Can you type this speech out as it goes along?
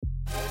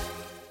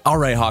All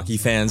right, hockey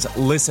fans,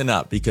 listen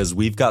up because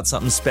we've got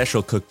something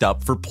special cooked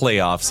up for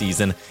playoff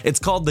season. It's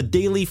called the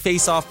Daily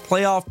Face-Off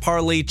Playoff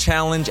Parlay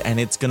Challenge, and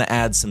it's going to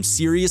add some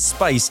serious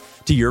spice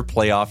to your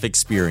playoff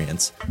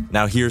experience.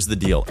 Now, here's the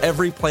deal.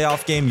 Every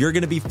playoff game, you're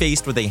going to be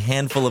faced with a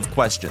handful of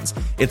questions.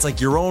 It's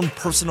like your own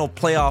personal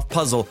playoff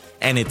puzzle,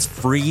 and it's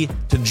free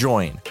to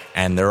join.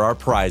 And there are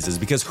prizes,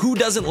 because who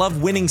doesn't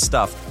love winning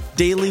stuff?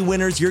 Daily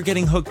winners, you're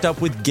getting hooked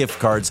up with gift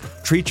cards.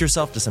 Treat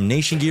yourself to some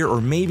Nation gear or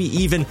maybe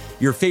even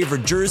your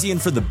favorite jersey.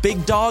 And for the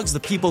big dogs, the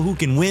people who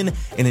can win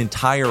an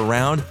entire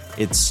round,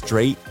 it's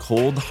straight,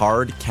 cold,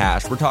 hard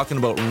cash. We're talking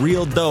about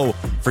real dough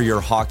for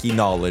your hockey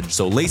knowledge.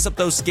 So lace up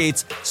those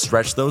skates,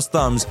 stretch those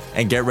thumbs,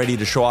 and get ready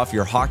to show off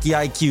your hockey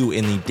IQ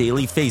in the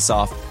Daily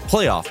Face-Off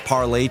Playoff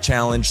Parlay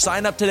Challenge.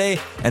 Sign up today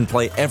and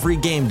play every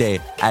game day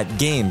at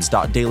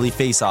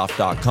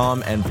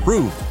games.dailyfaceoff.com and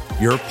prove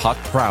your puck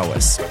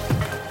prowess.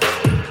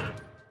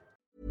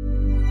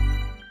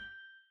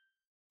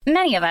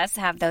 Many of us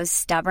have those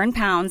stubborn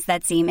pounds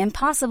that seem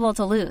impossible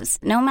to lose,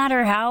 no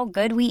matter how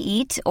good we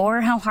eat or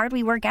how hard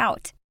we work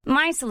out.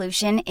 My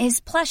solution is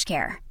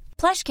PlushCare.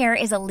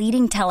 PlushCare is a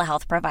leading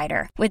telehealth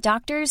provider with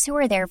doctors who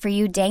are there for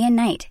you day and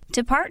night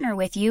to partner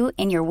with you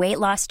in your weight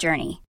loss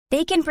journey.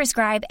 They can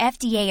prescribe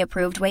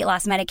FDA-approved weight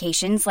loss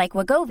medications like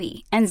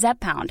Wegovy and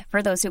Zepbound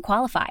for those who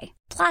qualify.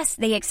 Plus,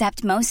 they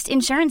accept most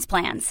insurance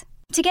plans.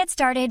 To get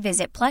started,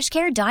 visit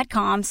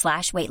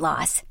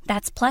plushcare.com/weightloss.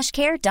 That's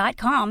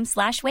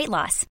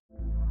plushcare.com/weightloss.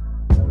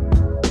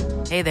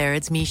 Hey there,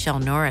 it's Michelle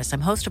Norris.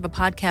 I'm host of a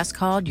podcast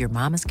called Your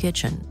Mama's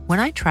Kitchen.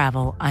 When I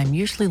travel, I'm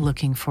usually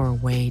looking for a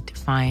way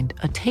to find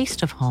a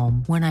taste of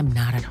home when I'm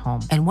not at home.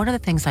 And one of the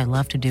things I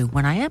love to do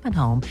when I am at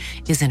home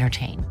is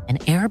entertain. And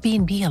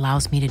Airbnb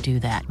allows me to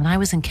do that. When I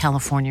was in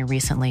California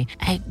recently,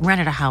 I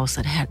rented a house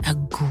that had a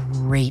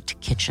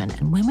great kitchen.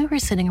 And when we were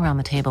sitting around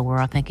the table,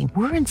 we're all thinking,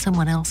 we're in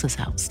someone else's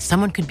house.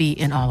 Someone could be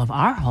in all of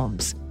our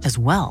homes as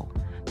well.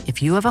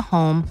 If you have a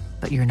home,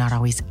 but you're not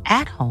always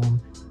at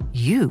home,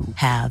 you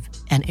have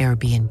an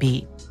Airbnb.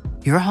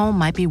 Your home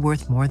might be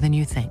worth more than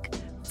you think.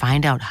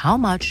 Find out how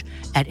much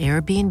at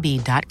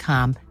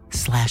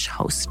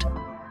airbnb.com/host.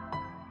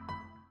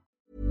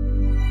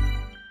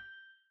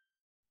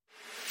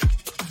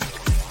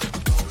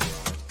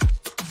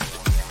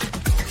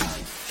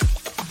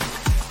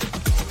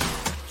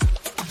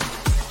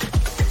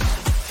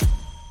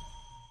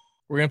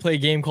 We're going to play a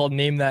game called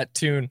Name That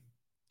Tune.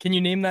 Can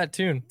you name that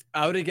tune?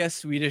 I would have guessed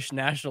Swedish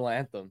national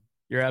anthem.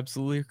 You're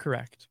absolutely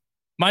correct.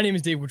 My name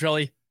is Dave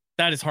Quadrelli.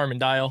 That is Harmon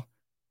Dial.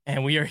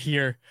 And we are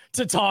here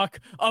to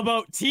talk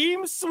about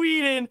Team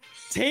Sweden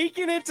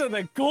taking it to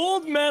the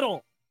gold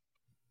medal.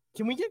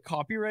 Can we get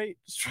copyright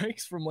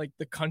strikes from like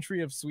the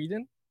country of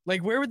Sweden?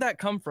 Like, where would that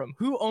come from?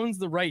 Who owns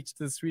the rights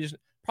to the Swedish?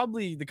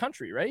 Probably the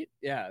country, right?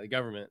 Yeah, the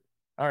government.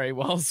 All right.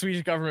 Well, the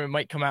Swedish government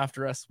might come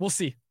after us. We'll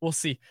see. We'll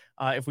see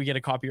if we get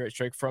a copyright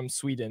strike from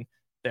Sweden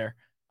there.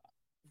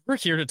 We're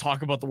here to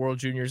talk about the World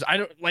Juniors. I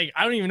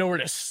don't even know where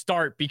to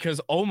start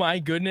because, oh my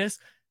goodness,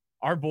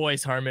 our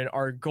boys, Harmon,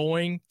 are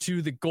going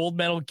to the gold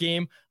medal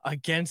game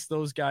against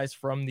those guys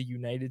from the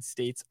United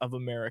States of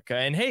America.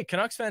 And hey,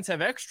 Canucks fans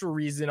have extra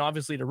reason,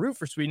 obviously, to root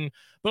for Sweden,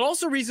 but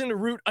also reason to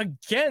root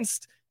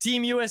against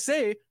Team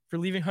USA for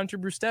leaving Hunter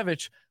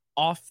Brustevich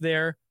off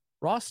their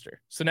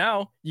roster. So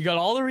now you got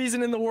all the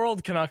reason in the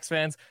world, Canucks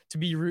fans, to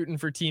be rooting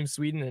for Team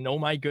Sweden. And oh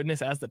my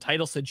goodness, as the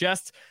title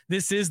suggests,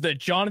 this is the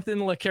Jonathan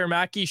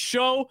Lekkerimäki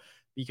show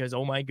because,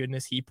 oh my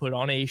goodness, he put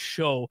on a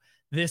show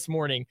this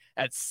morning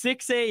at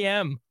 6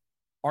 a.m.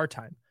 our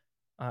time.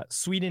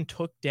 Sweden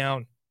took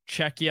down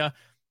Czechia.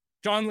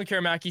 John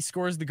Lekkerimäki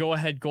scores the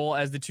go-ahead goal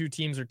as the two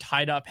teams are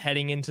tied up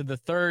heading into the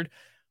third.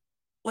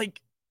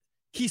 Like,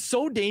 he's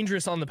so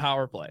dangerous on the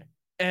power play.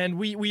 And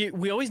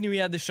we always knew he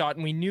had the shot,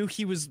 and we knew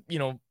he was,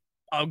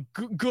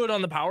 good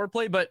on the power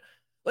play. But,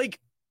 like,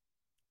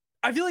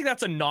 I feel like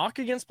that's a knock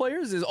against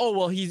players is, oh,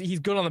 well, he's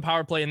good on the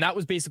power play. And that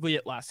was basically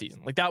it last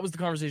season. Like, that was the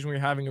conversation we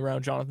were having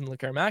around Jonathan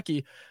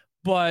Lekkerimäki.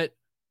 But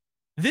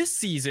this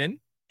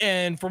season,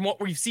 and from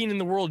what we've seen in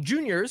the World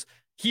Juniors,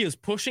 he is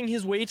pushing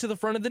his way to the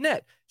front of the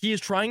net. He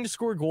is trying to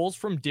score goals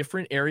from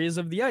different areas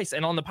of the ice.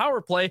 And on the power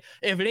play,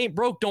 if it ain't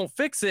broke, don't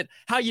fix it.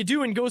 How you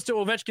doing goes to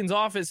Ovechkin's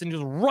office and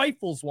just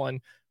rifles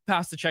one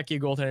past the Czechia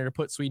goaltender to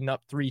put Sweden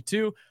up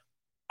 3-2.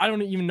 I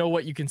don't even know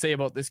what you can say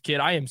about this kid.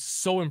 I am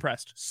so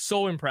impressed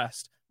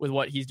with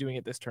what he's doing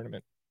at this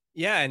tournament.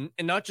 Yeah, and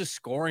not just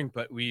scoring,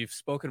 but we've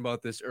spoken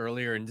about this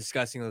earlier in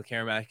discussing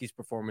Lekkerimäki's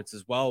performance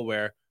as well,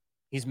 where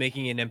he's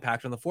making an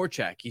impact on the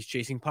forecheck. He's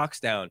chasing pucks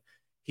down.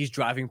 He's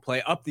driving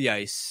play up the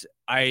ice.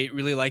 I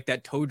really like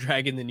that toe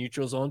drag in the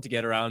neutral zone to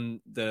get around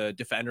the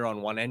defender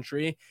on one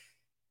entry.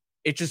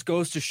 It just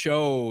goes to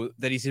show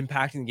that he's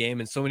impacting the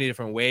game in so many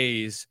different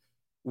ways,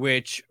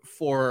 which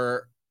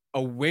for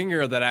a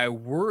winger that I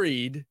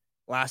worried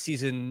last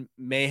season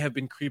may have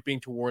been creeping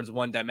towards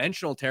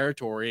one-dimensional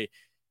territory,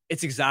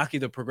 it's exactly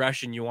the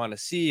progression you want to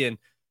see. And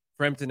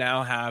for him to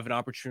now have an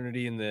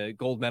opportunity in the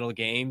gold medal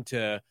game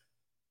to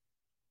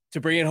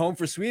bring it home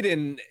for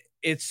Sweden,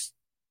 it's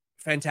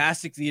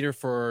fantastic theater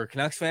for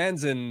Canucks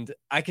fans. And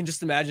I can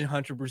just imagine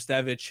Hunter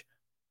Brustevich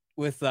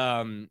with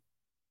the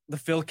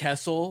Phil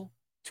Kessel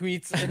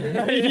tweets and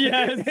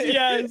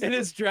yes. and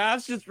his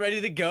drafts just ready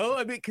to go. I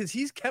mean, because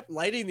he's kept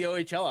lighting the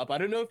OHL up. I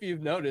don't know if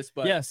you've noticed,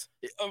 but yes,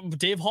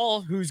 Dave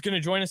Hall, who's going to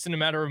join us in a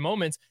matter of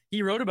moments,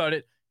 he wrote about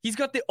it. He's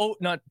got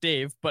not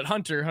Dave, but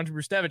Hunter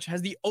Brustevich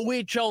has the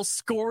OHL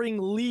scoring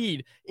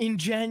lead in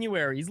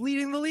January. He's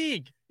leading the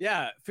league.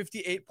 Yeah,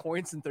 58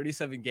 points in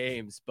 37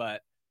 games,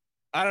 but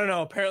I don't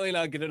know. Apparently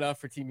not good enough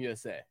for Team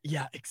USA.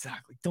 Yeah,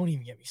 exactly. Don't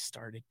even get me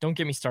started. Don't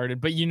get me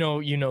started. But you know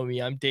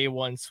me. I'm day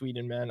one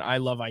Sweden, man. I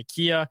love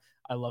IKEA.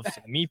 I love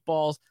some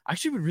meatballs.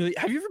 Actually, would really.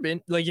 Have you ever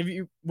been? Like,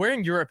 where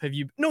in Europe have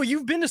you? No,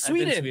 you've been to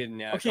Sweden. I've been to Sweden,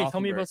 yeah. Okay,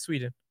 tell me about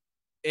Sweden.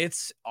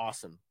 It's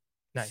awesome.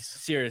 Nice.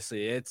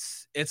 Seriously,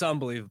 it's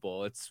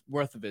unbelievable. It's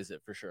worth a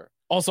visit for sure.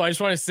 Also, I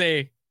just want to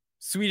say,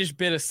 Swedish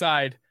bit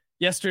aside,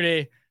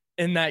 yesterday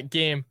in that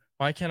game,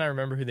 why can't I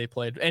remember who they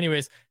played?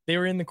 Anyways, they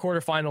were in the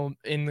quarterfinal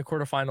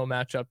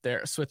matchup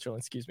there,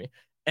 Switzerland, excuse me.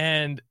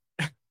 And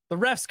the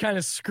refs kind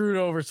of screwed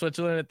over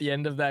Switzerland at the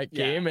end of that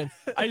game. Yeah. And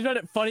I just found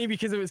it funny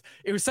because it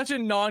was such a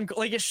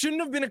it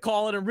shouldn't have been a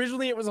call. And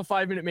originally it was a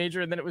 5-minute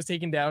major, and then it was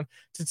taken down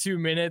to 2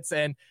 minutes.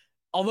 And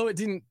although it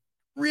didn't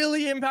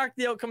really impact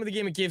the outcome of the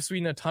game, it gave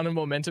Sweden a ton of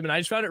momentum. And I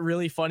just found it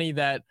really funny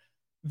that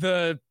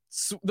the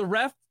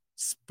ref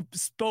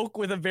spoke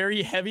with a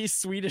very heavy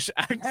Swedish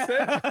accent.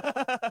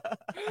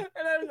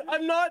 And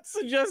I'm not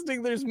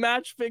suggesting there's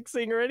match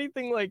fixing or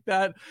anything like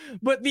that,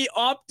 but the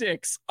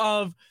optics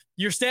of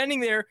you're standing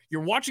there,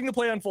 you're watching the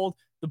play unfold,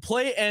 the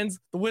play ends,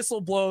 the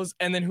whistle blows,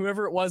 and then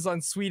whoever it was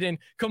on Sweden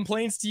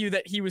complains to you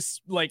that he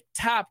was like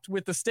tapped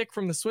with the stick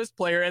from the Swiss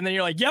player, and then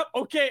you're like, yep,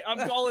 okay,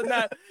 I'm calling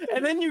that.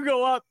 And then you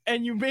go up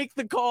and you make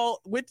the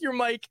call with your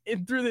mic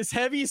and through this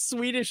heavy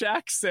Swedish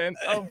accent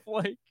of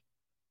like,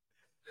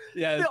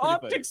 yeah, the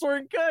optics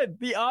weren't good.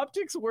 The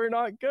optics were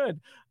not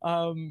good.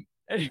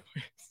 Anyways,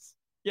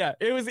 yeah,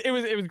 it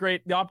was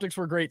great. The optics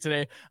were great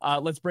today.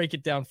 Let's break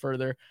it down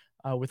further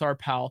with our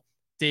pal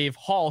Dave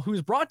Hall,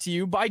 who's brought to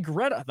you by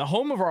Greta, the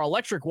home of our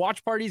electric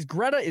watch parties.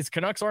 Greta is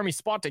Canucks Army's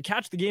spot to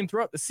catch the game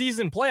throughout the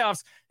season,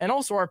 playoffs, and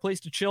also our place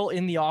to chill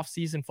in the off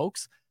season,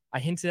 folks. I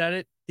hinted at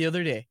it the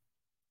other day.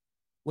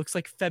 Looks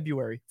like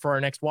February for our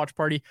next watch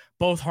party.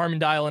 Both Harmon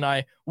Dial and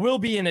I will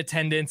be in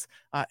attendance.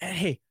 And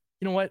hey,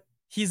 you know what?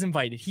 He's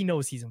invited. He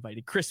knows he's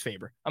invited. Chris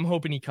Faber. I'm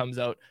hoping he comes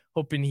out,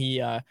 hoping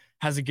he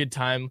has a good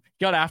time.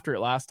 Got after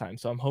it last time,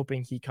 so I'm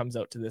hoping he comes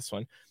out to this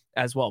one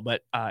as well.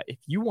 But if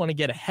you want to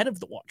get ahead of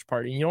the watch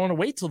party and you don't want to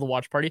wait till the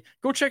watch party,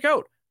 go check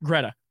out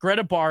Greta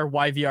Bar,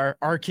 YVR,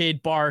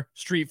 arcade, bar,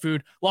 street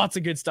food. Lots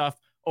of good stuff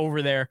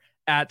over there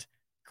at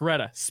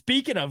Greta.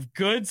 Speaking of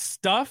good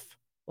stuff,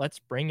 let's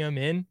bring him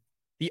in.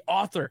 The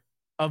author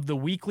of the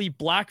weekly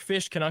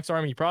Blackfish Canucks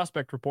Army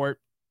Prospect Report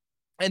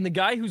and the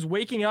guy who's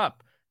waking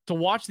up to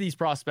watch these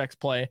prospects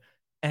play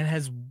and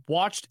has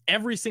watched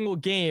every single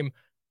game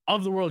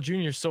of the World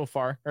Juniors so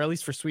far, or at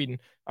least for Sweden.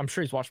 I'm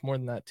sure he's watched more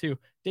than that too.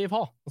 Dave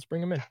Hall, let's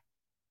bring him in.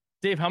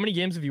 Dave, how many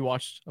games have you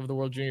watched of the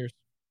World Juniors?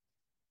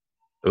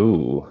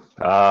 Ooh,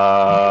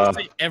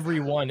 say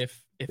everyone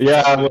if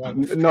yeah,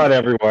 everyone. Well, not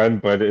everyone,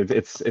 but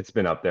it's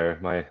been up there.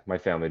 My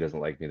family doesn't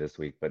like me this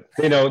week, but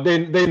they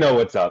know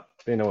what's up.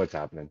 They know what's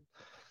happening.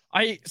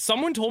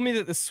 Someone told me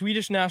that the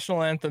Swedish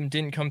national anthem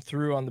didn't come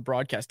through on the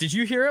broadcast. Did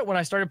you hear it when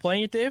I started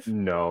playing it, Dave?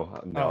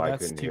 No, I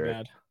couldn't hear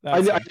it.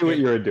 I knew what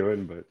you were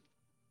doing, but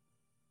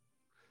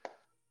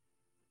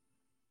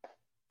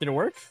did it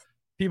work?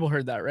 People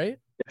heard that, right?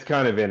 It's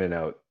kind of in and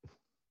out.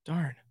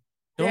 Darn.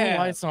 Don't know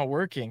why it's not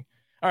working.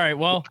 All right,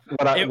 well,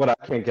 what I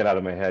can't get out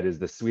of my head is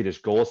the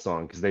Swedish goal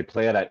song, because they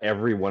play it at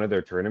every one of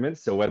their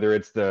tournaments. So whether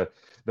it's the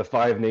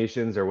Five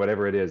Nations or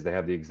whatever it is, they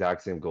have the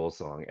exact same goal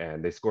song,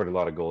 and they scored a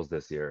lot of goals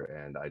this year,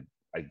 and I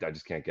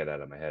just can't get it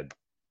out of my head.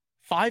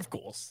 5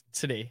 goals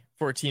today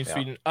for Team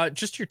Sweden.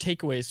 Just your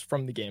takeaways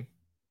from the game.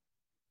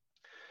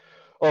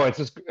 Oh, it's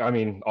just, I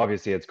mean,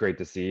 obviously it's great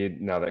to see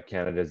now that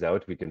Canada's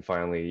out. We can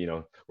finally,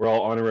 we're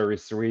all honorary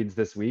Swedes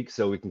this week,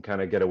 so we can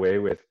kind of get away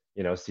with,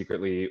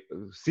 secretly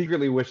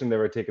wishing they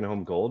were taking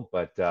home gold.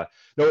 But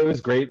no, it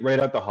was great right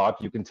at the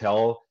hop. You can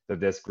tell that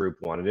this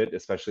group wanted it,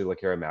 especially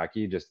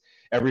Lekkerimäki. Just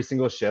every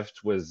single shift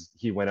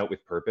he went out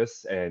with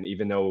purpose. And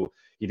even though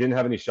he didn't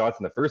have any shots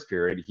in the first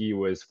period, he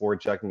was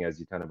forward checking, as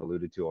you kind of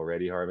alluded to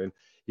already, Harmon.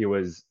 He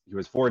was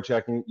forward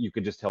checking. You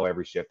could just tell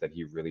every shift that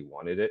he really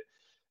wanted it.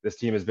 This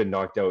team has been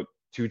knocked out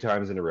 2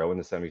 times in a row in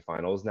the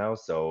semifinals now,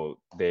 so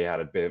they had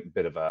a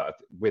bit of a,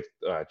 with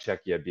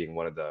Czechia being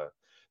one of the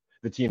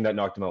team that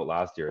knocked them out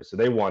last year, so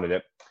they wanted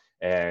it.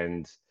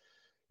 And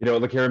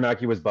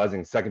Lekkerimäki was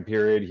buzzing. Second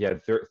period he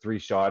had 3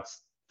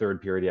 shots.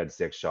 Third period he had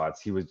 6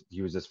 shots. He was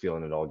just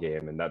feeling it all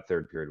game, and that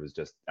third period was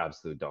just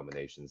absolute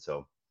domination.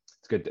 So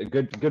it's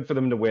good for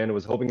them to win. I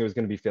was hoping it was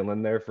going to be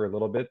Finland there for a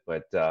little bit,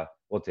 but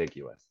we'll take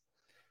US.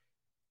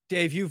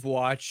 Dave, you've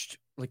watched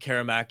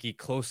Lekkerimäki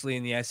closely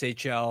in the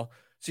SHL,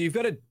 so you've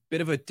got a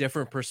bit of a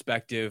different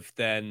perspective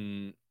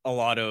than a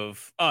lot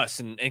of us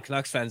and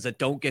Canucks fans that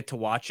don't get to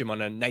watch him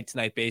on a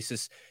night-to-night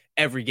basis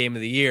every game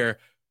of the year.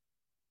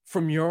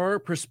 From your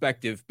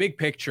perspective, big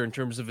picture in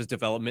terms of his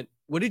development,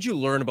 what did you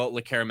learn about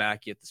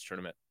Lekkerimäki at this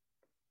tournament?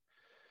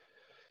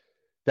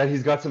 that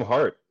he's got some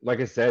heart. Like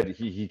I said,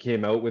 he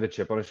came out with a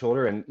chip on his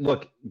shoulder. And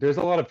look, there's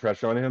a lot of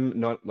pressure on him.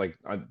 Not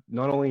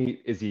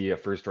only is he a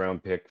first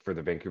round pick for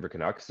the Vancouver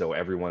Canucks, so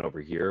everyone over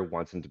here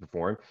wants him to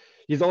perform.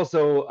 He's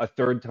also a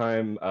third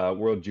time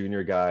World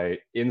Junior guy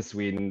in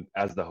Sweden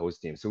as the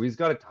host team. So he's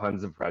got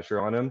tons of pressure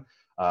on him.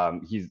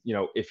 He's,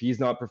 if he's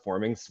not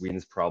performing,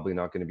 Sweden's probably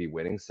not going to be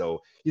winning. So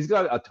he's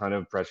got a ton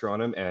of pressure on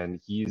him, and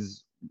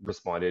he's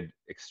responded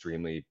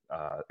extremely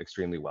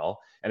well.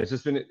 And it's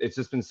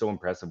just been so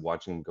impressive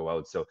watching him go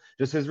out. So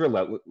just his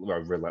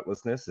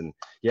relentlessness, and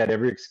he had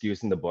every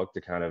excuse in the book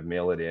to kind of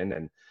mail it in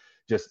and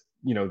just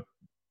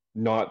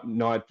not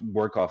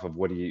work off of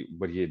what he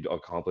had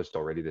accomplished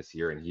already this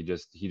year. And he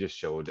just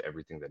showed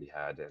everything that he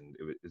had, and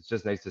it's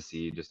just nice to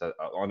see, just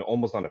on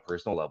almost on a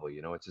personal level.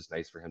 It's just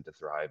nice for him to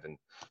thrive and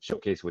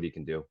showcase what he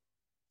can do.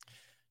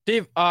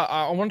 Dave,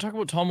 I want to talk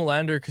about Tom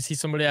Willander because he's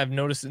somebody I've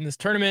noticed in this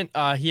tournament.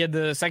 He had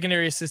the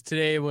secondary assist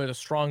today with a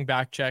strong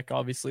back check,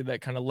 obviously,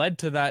 that kind of led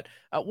to that.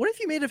 What have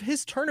you made of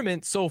his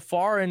tournament so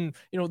far, and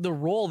the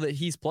role that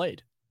he's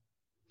played?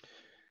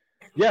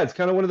 Yeah, it's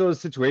kind of one of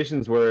those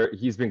situations where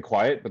he's been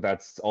quiet, but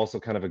that's also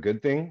kind of a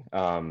good thing.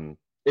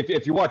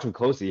 If you watch him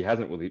closely, he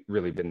hasn't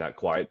really been that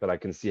quiet, but I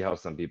can see how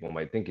some people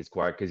might think he's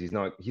quiet because he's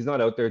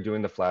not out there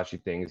doing the flashy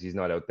things. He's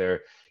not out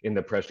there in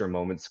the pressure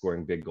moments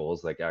scoring big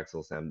goals like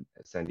Axel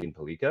Sandin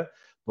Pellikka,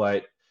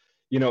 but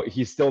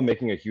he's still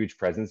making a huge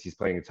presence. He's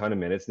playing a ton of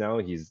minutes now.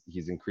 He's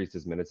increased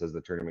his minutes as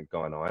the tournament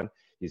gone on.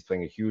 He's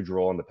playing a huge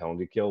role in the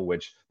penalty kill,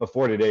 which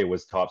before today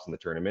was tops in the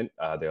tournament.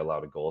 They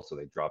allowed a goal, so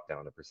they dropped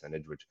down a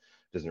percentage, which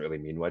doesn't really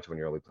mean much when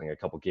you're only playing a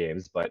couple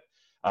games. But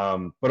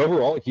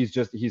overall,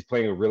 he's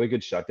playing a really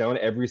good shutdown.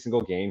 Every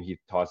single game, he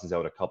tosses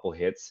out a couple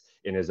hits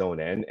in his own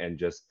end, and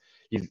just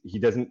he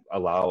doesn't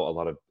allow a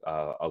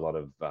lot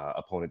of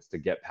opponents to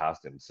get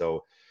past him.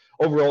 So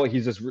overall,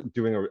 he's just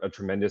doing a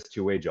tremendous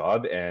two-way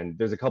job. And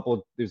there's a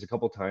couple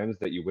times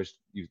that you wish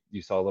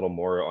you saw a little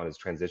more on his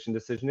transition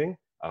decisioning.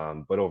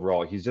 But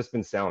overall, he's just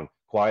been sound,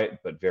 quiet,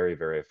 but very,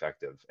 very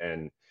effective.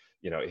 And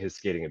his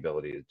skating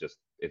ability is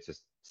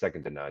just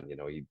second to none.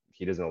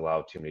 He doesn't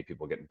allow too many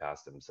people getting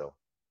past him. So,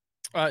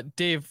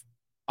 Dave,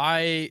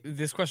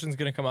 this question is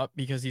going to come up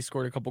because he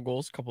scored a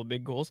couple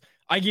big goals.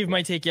 I gave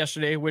my take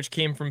yesterday, which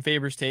came from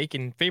Faber's take,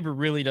 and Faber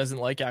really doesn't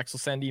like Axel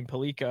Sandin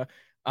Pellikka.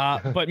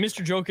 But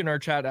Mr. Joke in our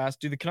chat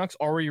asked, do the Canucks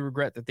already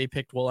regret that they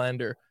picked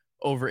Willander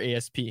over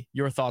ASP?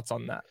 Your thoughts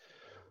on that?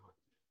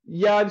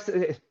 Yeah,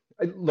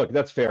 look,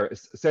 that's fair.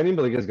 Sandin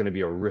Pellikka is going to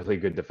be a really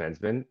good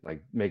defenseman.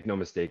 Like, make no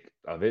mistake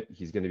of it.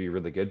 He's going to be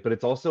really good. But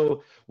it's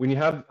also, when you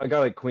have a guy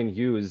like Quinn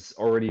Hughes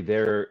already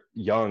there,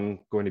 young,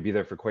 going to be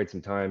there for quite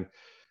some time,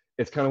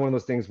 it's kind of one of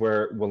those things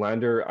where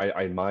Willander,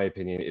 in my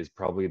opinion, is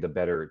probably the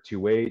better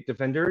two-way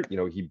defender.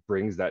 He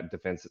brings that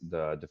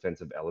the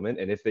defensive element,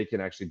 and if they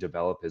can actually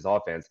develop his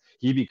offense,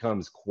 he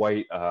becomes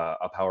quite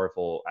a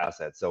powerful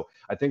asset. So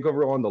I think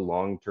overall, in the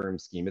long-term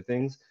scheme of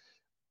things,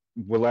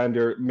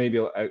 Willander, maybe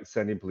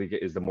Sandin Pellikka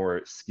is the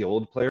more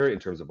skilled player in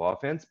terms of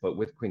offense, but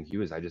with Quinn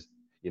Hughes,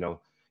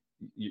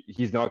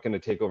 he's not going to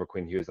take over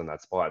Quinn Hughes on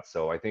that spot.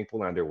 So I think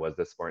Willander was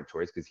the smart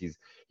choice because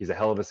he's a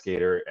hell of a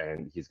skater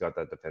and he's got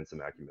that defensive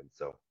acumen.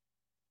 So.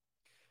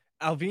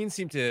 Alvin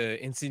seemed to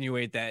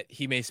insinuate that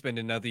he may spend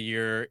another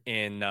year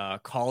in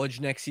college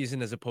next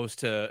season as opposed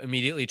to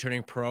immediately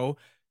turning pro.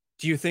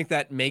 Do you think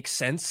that makes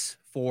sense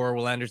for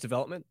Willander's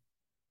development?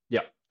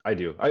 Yeah, I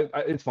do.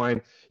 It's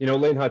fine.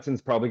 Lane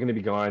Hudson's probably going to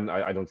be gone.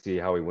 I don't see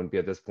how he wouldn't be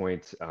at this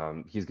point.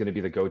 He's going to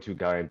be the go-to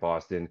guy in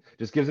Boston.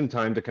 Just gives him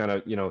time to kind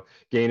of,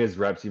 gain his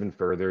reps even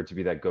further to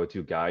be that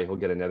go-to guy. He'll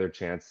get another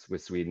chance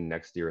with Sweden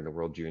next year in the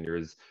World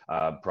Juniors,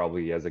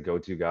 probably as a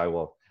go-to guy.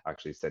 Well,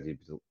 actually Sandin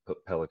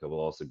Pellikka will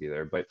also be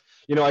there. But,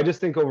 I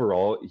just think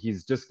overall,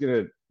 he's just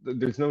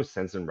there's no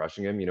sense in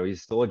rushing him.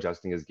 He's still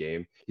adjusting his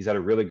game. He's had a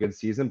really good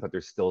season, but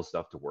there's still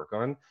stuff to work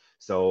on.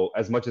 So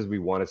as much as we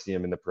want to see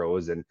him in the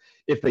pros, and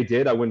if they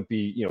did, I wouldn't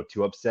be,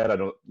 too upset. I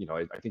don't,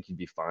 I think he'd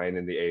be fine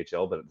in the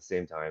AHL, but at the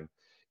same time,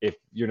 if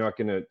you're not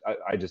going to,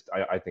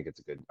 I think it's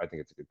a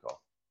good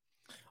call.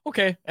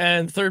 Okay.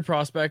 And third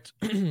prospect,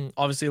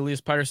 obviously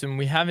Elias Pettersson.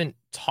 We haven't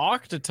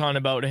talked a ton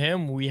about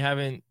him. We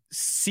haven't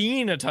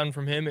seen a ton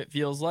from him, it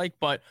feels like,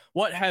 but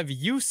what have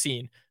you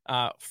seen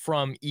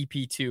from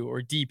EP2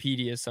 or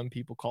DPD as some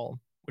people call him,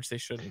 which they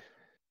shouldn't?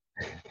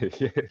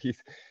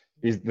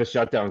 he's the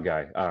shutdown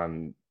guy.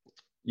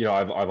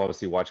 I've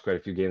obviously watched quite a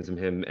few games of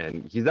him,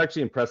 and he's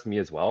actually impressed me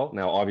as well.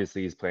 Now,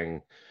 obviously, he's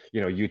playing,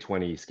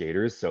 U20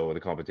 skaters, so the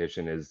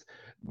competition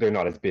they're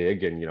not as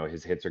big, and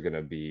his hits are going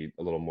to be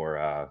a little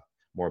more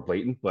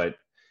blatant. But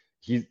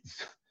he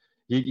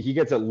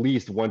gets at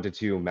least 1 to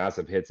 2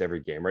 massive hits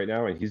every game right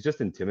now, and he's just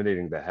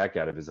intimidating the heck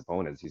out of his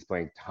opponents. He's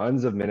playing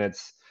tons of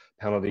minutes,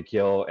 penalty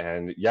kill,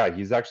 and yeah,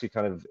 he's actually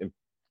kind of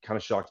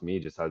shocked me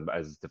just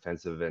as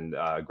defensive and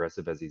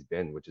aggressive as he's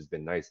been, which has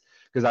been nice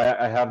because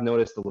I have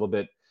noticed a little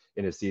bit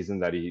in his season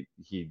that he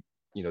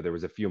there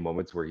was a few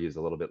moments where he was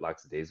a little bit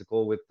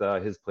lackadaisical with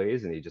his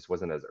plays, and he just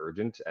wasn't as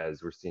urgent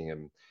as we're seeing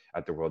him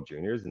at the World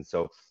Juniors. And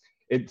so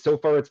so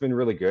far it's been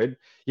really good.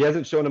 He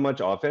hasn't shown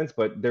much offense,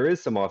 but there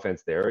is some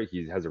offense there.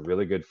 He has a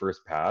really good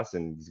first pass,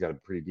 and he's got a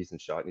pretty decent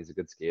shot, and he's a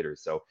good skater.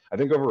 So I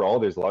think overall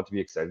there's a lot to be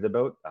excited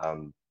about.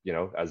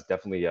 As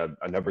definitely a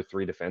number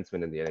 3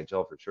 defenseman in the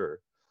NHL for sure.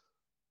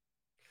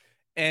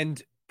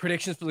 And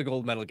predictions for the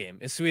gold medal game.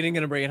 Is Sweden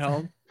going to bring it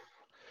home?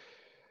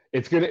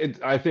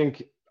 I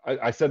think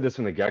I said this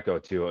from the get-go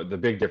too. The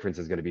big difference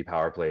is going to be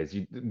power plays.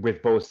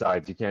 With both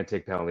sides, you can't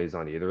take penalties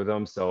on either of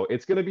them, so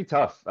it's going to be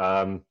tough.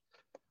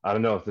 I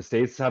don't know if the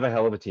States have a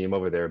hell of a team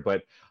over there,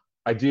 but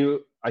I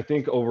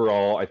think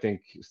overall, I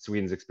think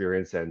Sweden's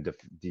experience and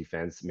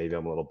defense. Maybe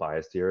I'm a little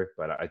biased here,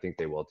 but I think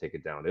they will take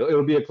it down.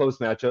 It'll be a close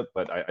matchup,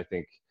 but I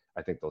think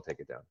they'll take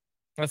it down.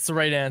 That's the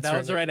right answer. That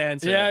was the right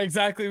answer. Yeah,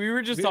 exactly. We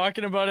were just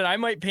talking about it. I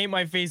might paint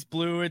my face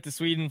blue with the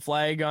Sweden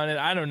flag on it.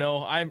 I don't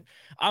know.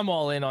 I'm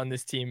all in on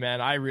this team,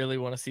 man. I really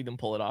want to see them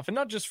pull it off, and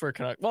not just for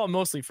Canucks. Well,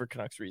 mostly for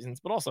Canucks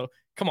reasons, but also,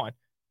 come on.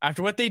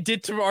 After what they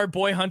did to our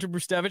boy Hunter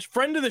Brustevich,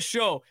 friend of the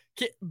show,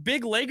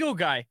 big Lego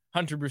guy,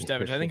 Hunter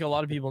Brustevich. I think a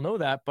lot of people know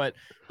that, but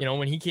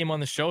when he came on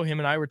the show, him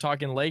and I were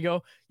talking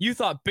Lego. You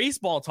thought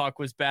baseball talk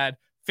was bad.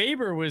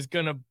 Faber was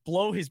gonna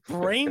blow his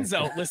brains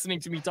out listening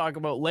to me talk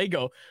about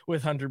Lego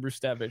with Hunter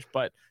Brustevich.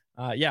 But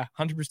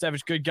Hunter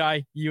Brustevich, good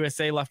guy.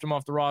 USA left him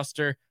off the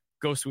roster.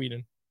 Go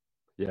Sweden.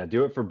 Yeah,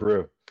 do it for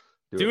Brew.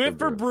 Do it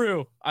for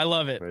Brew. I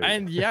love it.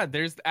 And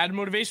there's added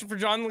motivation for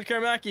John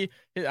Lekkerimäki.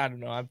 I don't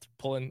know. I'm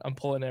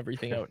pulling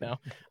everything out now.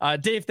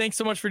 Dave, thanks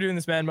so much for doing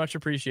this, man. Much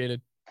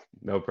appreciated.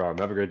 No problem.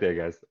 Have a great day,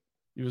 guys.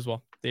 You as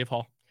well. Dave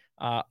Hall,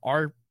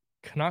 our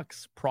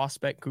Canucks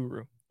prospect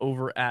guru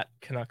over at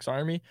Canucks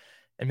Army.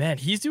 And man,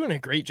 he's doing a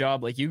great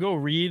job. Like, you go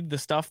read the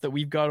stuff that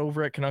we've got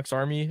over at Canucks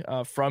Army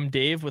from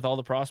Dave with all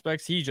the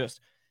prospects.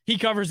 He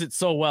covers it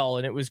so well.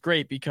 And it was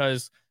great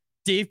because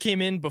Dave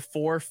came in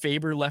before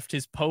Faber left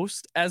his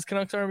post as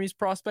Canucks Army's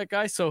prospect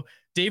guy. So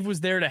Dave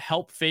was there to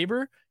help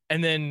Faber.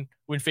 And then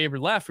when Faber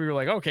left, we were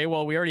like, okay,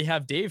 well, we already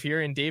have Dave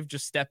here. And Dave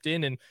just stepped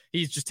in and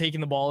he's just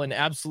taken the ball and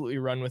absolutely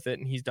run with it.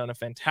 And he's done a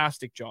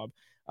fantastic job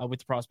with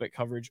the prospect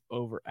coverage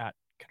over at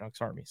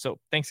Canucks Army. So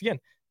thanks again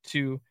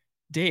to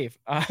Dave.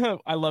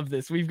 I love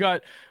this. We've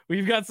got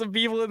some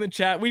people in the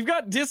chat. We've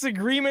got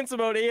disagreements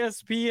about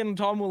ASP and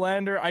Tom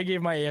Willander. I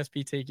gave my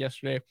ASP take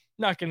yesterday.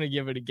 Not going to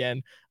give it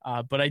again.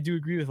 But I do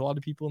agree with a lot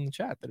of people in the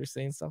chat that are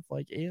saying stuff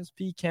like ASP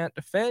can't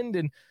defend.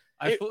 And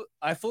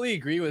I fully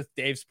agree with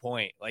Dave's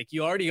point. Like,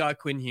 you already got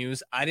Quinn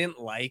Hughes. I didn't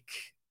like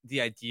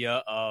the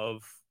idea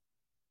of,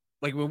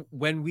 like,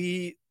 when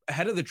we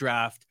ahead of the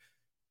draft,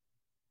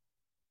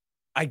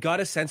 I got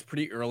a sense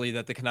pretty early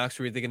that the Canucks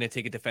were either going to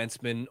take a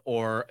defenseman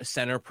or a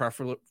center,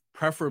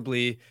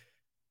 preferably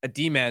a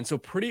D-man. So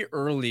pretty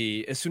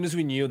early, as soon as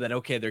we knew that,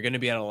 okay, they're going to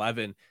be at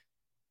 11,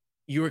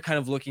 you were kind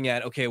of looking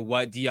at, okay,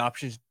 what D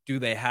options do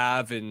they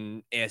have?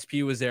 And ASP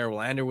was there,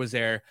 Willander was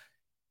there.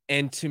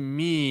 And to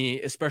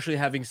me, especially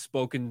having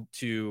spoken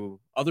to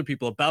other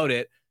people about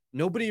it,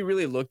 nobody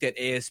really looked at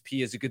ASP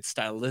as a good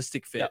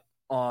stylistic fit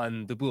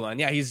on the blue line.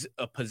 Yeah, he's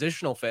a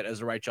positional fit as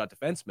a right shot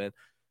defenseman,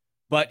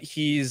 but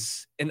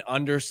he's an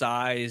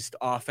undersized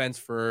offense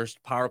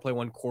first, power play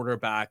one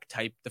quarterback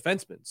type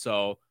defenseman.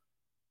 So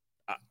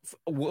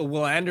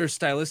Willander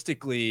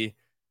stylistically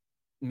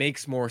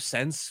makes more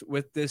sense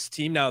with this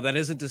team. Now, that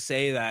isn't to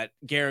say that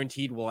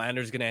guaranteed Willander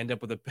is going to end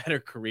up with a better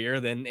career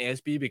than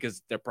ASP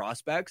because they're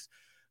prospects.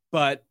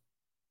 But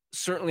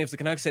certainly if the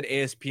Canucks had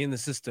ASP in the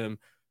system,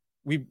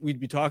 we'd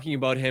be talking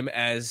about him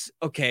as,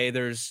 okay,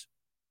 there's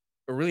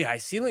a really high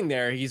ceiling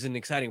there. He's an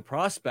exciting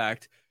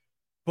prospect,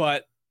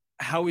 but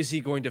how is he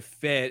going to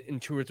fit in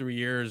 2 or 3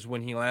 years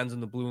when he lands on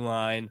the blue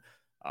line?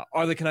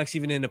 Are the Canucks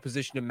even in a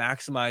position to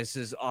maximize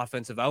his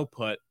offensive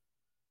output,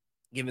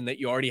 given that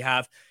you already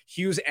have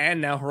Hughes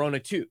and now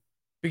Hirona too?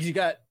 Because you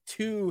got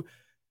 2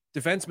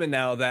 defensemen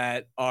now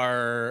that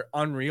are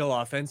unreal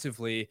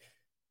offensively.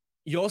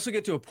 You also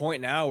get to a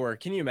point now where,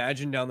 can you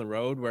imagine down the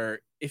road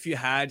where if you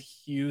had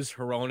Hughes,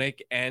 Hirona,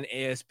 and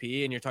ASP,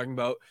 and you're talking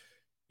about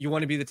you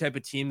want to be the type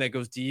of team that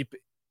goes deep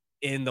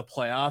in the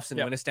playoffs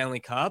and win a Stanley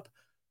Cup,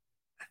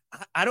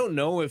 I don't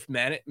know if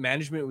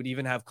management would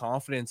even have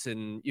confidence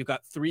in, you've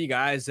got 3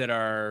 guys that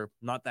are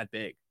not that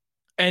big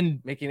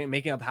and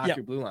making up half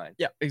your blue line.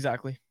 Yeah,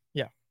 exactly.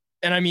 Yeah.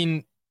 And I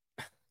mean,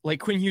 like,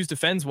 Quinn Hughes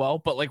defends well,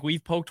 but like,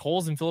 we've poked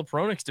holes in Filip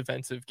Hronek's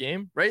defensive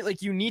game, right?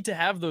 Like, you need to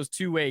have those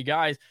two-way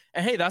guys.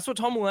 And hey, that's what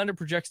Tom Willander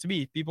projects to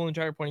be. People in the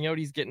chat are pointing out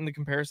he's getting the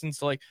comparisons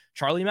to like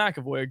Charlie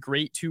McAvoy, a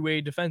great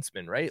two-way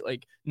defenseman, right?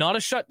 Like, not a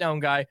shutdown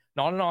guy,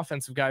 not an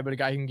offensive guy, but a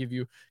guy who can give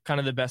you kind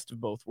of the best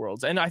of both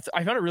worlds. And I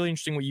found it really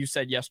interesting what you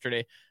said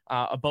yesterday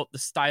about the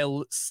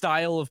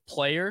style of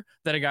player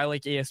that a guy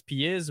like ASP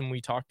is. And we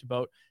talked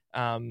about,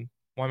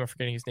 why am I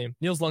forgetting his name?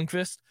 Nils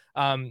Lundkvist,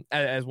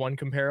 as one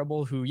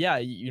comparable who,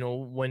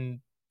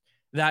 when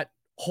that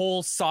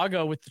whole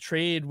saga with the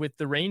trade with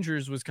the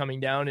Rangers was coming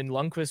down and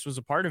Lundkvist was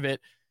a part of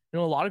it, a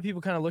lot of people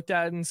kind of looked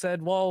at it and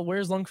said, well,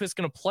 where's Lundkvist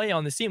going to play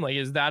on this team? Like,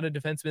 is that a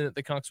defenseman that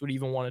the Canucks would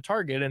even want to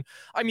target? And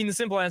I mean, the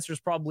simple answer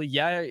is probably,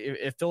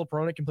 if Filip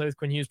Hronek can play with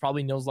Quinn Hughes,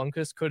 probably Nils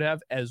Lundkvist could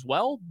have as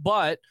well.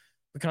 But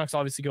the Canucks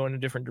obviously go in a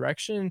different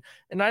direction,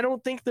 and I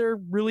don't think they're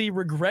really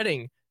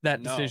regretting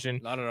that decision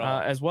not at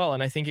all. as well.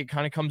 And I think it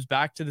kind of comes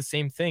back to the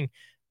same thing.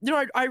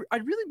 I'd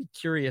really be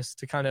curious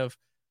to kind of,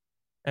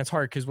 and it's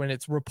hard because when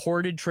it's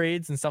reported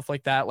trades and stuff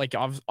like that, like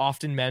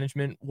often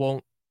management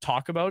won't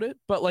talk about it.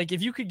 But like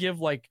if you could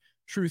give like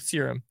truth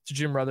serum to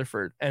Jim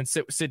Rutherford and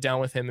sit down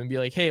with him and be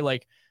like, hey,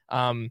 like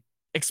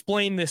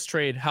explain this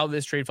trade, how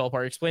this trade fell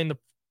apart, explain the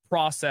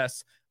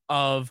process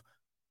of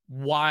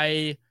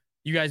why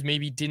you guys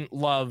maybe didn't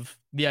love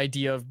the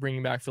idea of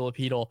bringing back Philip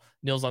Hedl,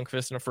 Nils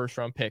Lundqvist, and a first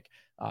round pick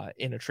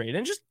in a trade,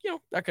 and just,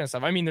 that kind of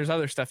stuff. I mean, there's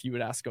other stuff you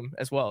would ask him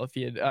as well if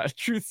he had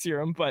truth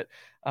serum, but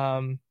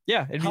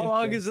yeah. How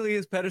long is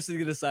Elias Pettersson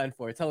going to sign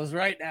for? Tell us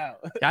right now.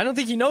 I don't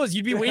think he knows.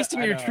 You'd be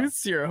wasting your truth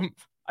serum.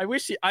 I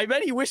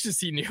bet he wishes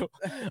he knew.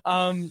 But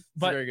a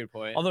very good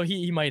point. Although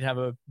he might have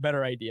a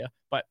better idea.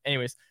 But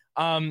anyways,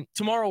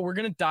 tomorrow we're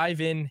going to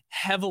dive in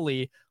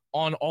heavily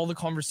on all the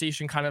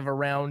conversation kind of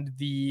around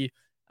the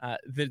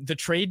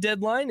trade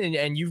deadline,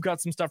 and you've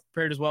got some stuff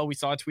prepared as well. We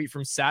saw a tweet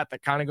from Sat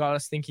that kind of got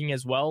us thinking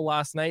as well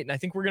last night, and I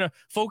think we're going to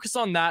focus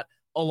on that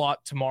a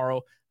lot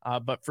tomorrow.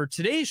 But for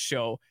today's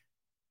show,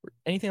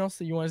 anything else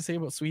that you want to say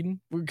about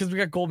Sweden? Because we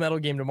got gold medal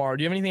game tomorrow.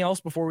 Do you have anything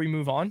else before we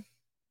move on?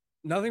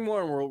 Nothing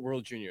more in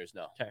World Juniors,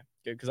 no. Okay,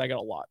 good, because I got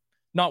a lot.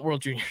 Not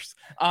World Juniors.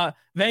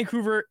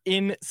 Vancouver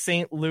in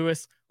St.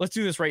 Louis. Let's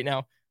do this right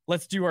now.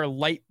 Let's do our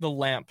Light the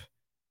Lamp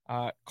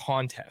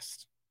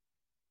contest.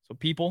 So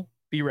people,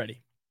 be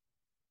ready.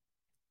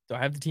 Do I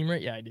have the team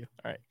right? Yeah, I do.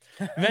 All right.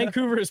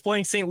 Vancouver is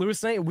playing St. Louis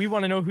tonight. We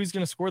want to know who's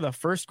going to score the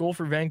first goal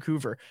for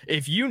Vancouver.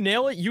 If you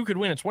nail it, you could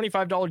win a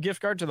 $25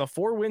 gift card to the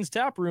Four Winds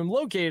Tap Room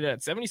located at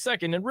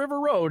 72nd and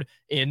River Road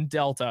in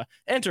Delta.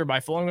 Enter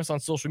by following us on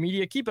social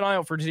media. Keep an eye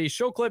out for today's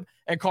show clip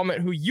and comment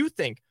who you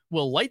think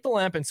will light the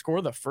lamp and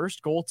score the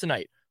first goal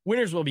tonight.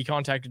 Winners will be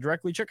contacted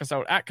directly. Check us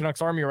out at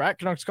Canucks Army or at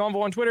Canucks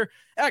Convo on Twitter,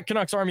 at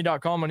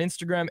CanucksArmy.com on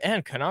Instagram,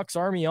 and Canucks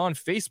Army on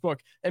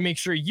Facebook. And make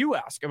sure you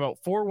ask about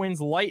Four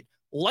Winds Light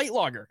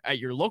Lager at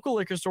your local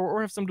liquor store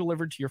or have some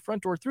delivered to your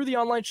front door through the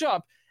online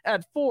shop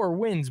at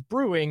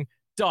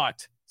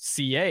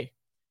fourwindsbrewing.ca.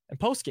 And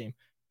post-game,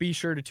 be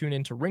sure to tune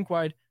in to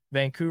Rinkwide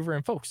Vancouver.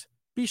 And folks,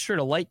 be sure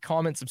to like,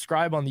 comment,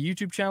 subscribe on the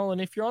YouTube channel. And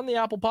if you're on the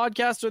Apple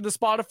Podcast or the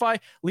Spotify,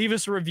 leave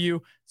us a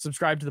review,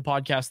 subscribe to the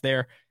podcast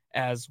there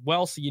as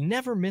well, so you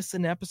never miss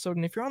an episode.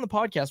 And if you're on the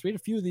podcast, we had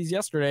a few of these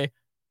yesterday,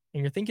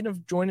 and you're thinking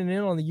of joining in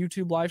on the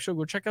YouTube live show,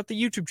 go check out the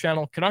YouTube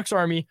channel, Canucks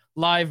Army,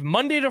 live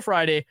Monday to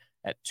Friday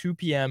at 2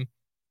 p.m.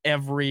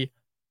 every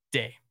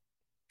day,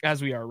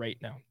 as we are right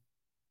now.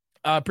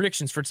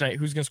 Predictions for tonight.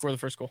 Who's going to score the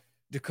first goal?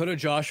 Dakota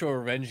Joshua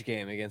revenge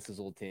game against his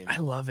old team. I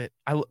love it.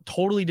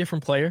 Totally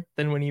different player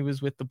than when he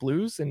was with the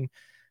Blues. And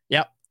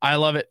yeah, I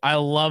love it. I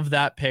love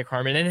that pick,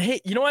 Harman. And hey,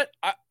 you know what?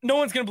 No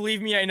one's going to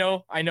believe me. I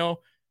know.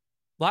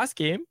 Last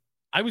game,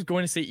 I was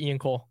going to say Ian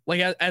Cole,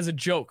 like as a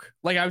joke.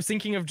 Like I was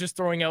thinking of just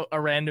throwing out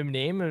a random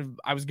name, and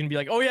I was going to be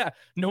like, oh yeah,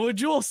 Noah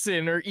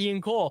Juleson or Ian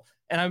Cole.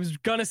 And I was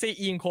going to say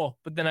Ian Cole,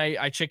 but then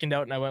I chickened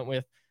out and I went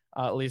with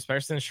Elias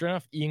Pettersson. Sure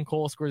enough, Ian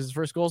Cole scores his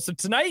first goal. So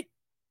tonight,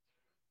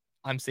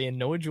 I'm saying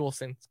Noah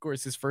Juleson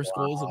scores his first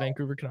goal as a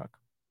Vancouver Canuck.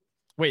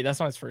 Wait, that's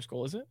not his first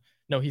goal, is it?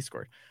 No, he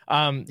scored.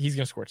 He's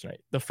going to score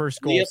tonight. The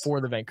first goal for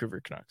the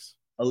Vancouver Canucks.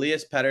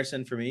 Elias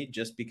Pettersson for me,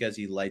 just because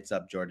he lights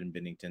up Jordan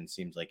Binnington,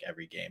 seems like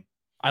every game.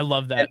 I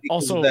love that.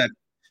 Also,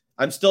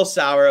 I'm still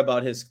sour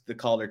about the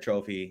Calder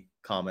Trophy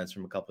comments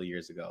from a couple of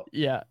years ago.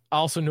 Yeah.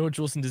 Also, Noah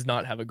Juleson does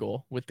not have a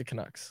goal with the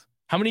Canucks.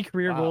 How many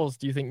career goals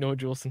do you think Noah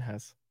Juleson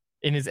has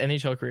in his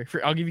NHL career?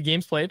 I'll give you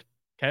games played.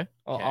 Okay.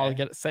 I'll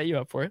set you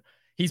up for it.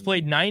 He's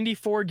played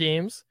 94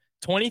 games,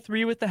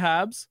 23 with the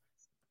Habs,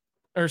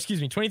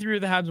 23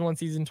 with the Habs one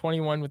season,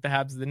 21 with the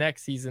Habs the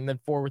next season, then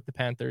 4 with the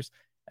Panthers,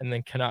 and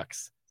then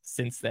Canucks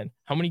since then.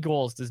 How many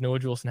goals does Noah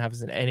Juleson have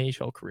as an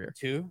NHL career?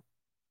 2.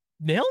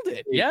 Nailed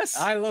it. Yes.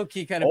 I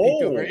low-key kind of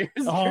peeked over yours.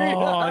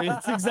 Oh,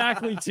 it's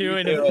exactly 2.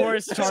 And of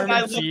course,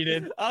 Charmin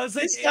cheated. I was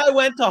like, this guy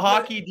went to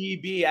Hockey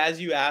DB as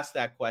you asked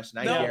that question.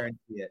 I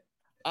guarantee it.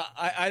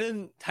 I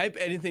didn't type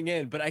anything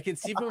in, but I could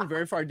see from a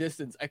very far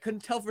distance. I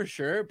couldn't tell for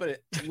sure, but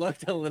it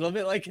looked a little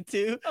bit like it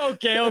too.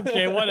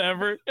 Okay,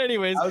 whatever.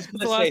 Anyways, it's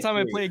the last time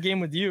I play a game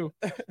with you.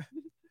 Hey,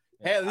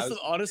 this is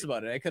honest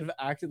about it. I could have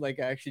acted like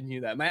I actually knew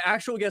that. My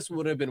actual guess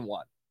would have been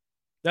 1.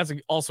 That's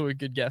also a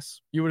good guess.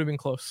 You would have been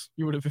close.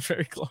 You would have been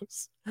very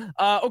close.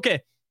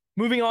 Okay,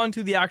 moving on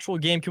to the actual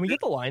game. Can we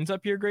get the lines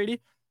up here, Grady?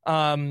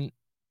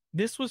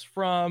 This was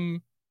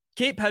from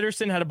Kate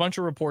Pedersen, had a bunch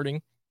of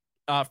reporting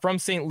from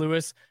St.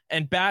 Louis,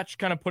 and Batch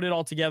kind of put it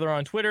all together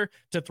on Twitter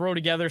to throw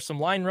together some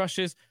line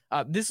rushes.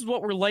 This is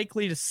what we're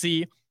likely to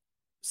see.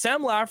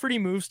 Sam Lafferty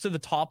moves to the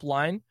top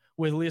line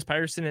with Elias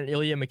Pettersson and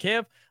Ilya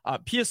Mikheyev.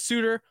 Pius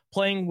Suter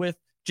playing with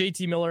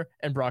JT Miller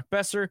and Brock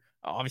Besser.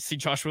 Obviously,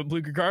 Joshua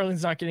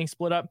Bluger-Garland's not getting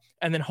split up.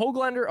 And then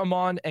Höglander,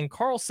 Amon, and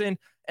Carlson.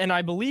 And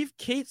I believe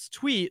Kate's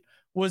tweet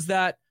was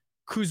that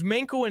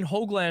Kuzmenko and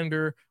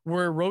Höglander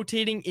were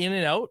rotating in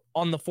and out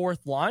on the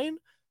fourth line.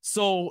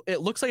 So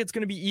it looks like it's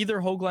going to be either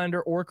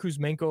Höglander or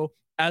Kuzmenko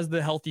as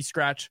the healthy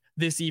scratch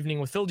this evening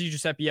with Phil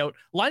DiGiuseppe out.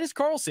 Linus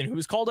Karlsson, who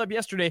was called up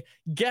yesterday,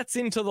 gets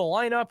into the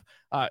lineup.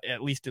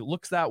 At least it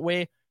looks that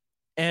way.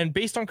 And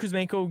based on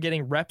Kuzmenko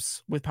getting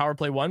reps with Power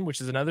Play 1, which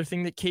is another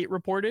thing that Kate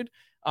reported,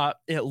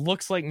 it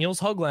looks like Nils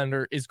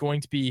Höglander is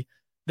going to be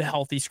the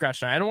healthy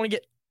scratch. Now, I don't want to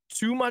get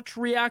too much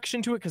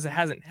reaction to it because it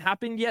hasn't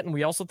happened yet. And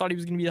we also thought he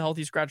was going to be the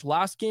healthy scratch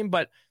last game.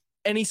 But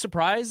any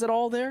surprise at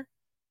all there?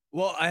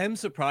 Well, I am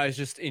surprised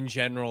just in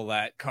general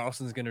that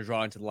Karlsson's going to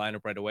draw into the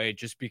lineup right away,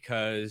 just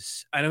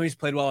because I know he's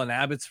played well in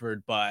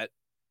Abbotsford, but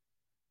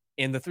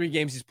in the 3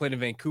 games he's played in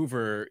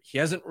Vancouver, he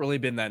hasn't really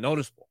been that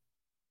noticeable,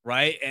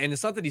 right? And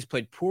it's not that he's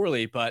played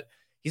poorly, but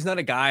he's not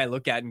a guy I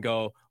look at and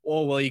go,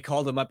 oh, well, you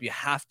called him up, you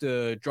have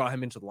to draw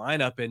him into the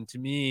lineup. And to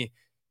me,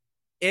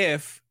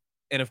 if,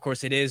 and of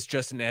course it is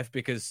just an if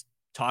because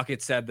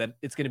Tocchet said that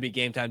it's going to be a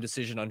game time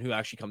decision on who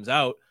actually comes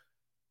out.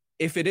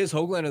 If it is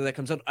Höglander that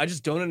comes out, I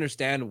just don't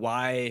understand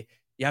why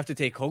you have to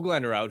take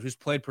Höglander out, who's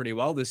played pretty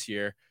well this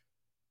year,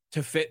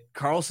 to fit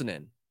Karlsson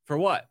in. For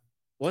what?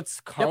 What's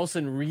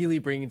Karlsson really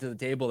bringing to the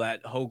table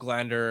that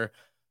Höglander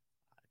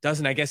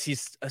doesn't? I guess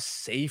he's a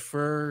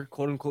safer,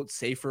 quote unquote,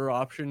 safer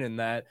option in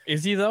that.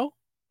 Is he though?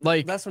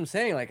 Like, that's what I'm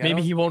saying. Like,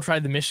 maybe he won't try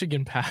the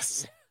Michigan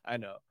pass. I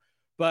know,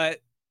 but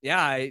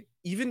yeah,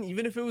 even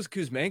if it was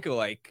Kuzmenko,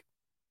 like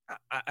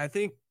I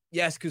think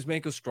yes,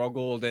 Kuzmenko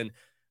struggled and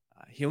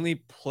he only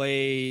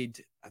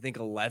played, I think,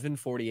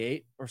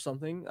 11:48 or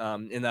something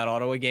in that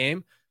Ottawa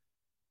game.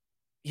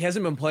 He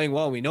hasn't been playing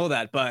well. We know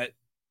that. But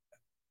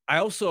I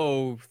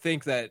also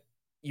think that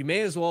you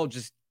may as well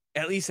just,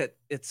 at least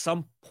at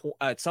some part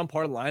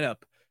of the lineup,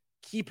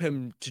 keep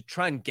him to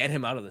try and get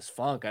him out of this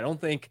funk. I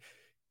don't think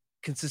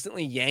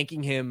consistently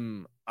yanking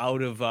him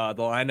out of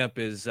the lineup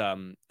is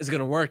going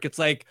to work. It's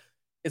like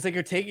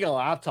you're taking a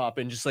laptop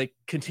and just like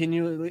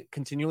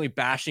continually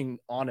bashing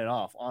on and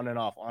off.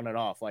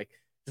 Like,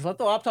 just let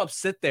the laptop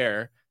sit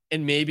there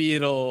and maybe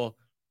it'll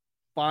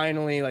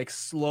finally like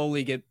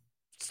slowly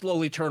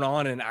turn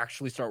on and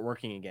actually start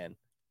working again.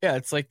 Yeah,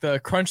 it's like the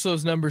crunch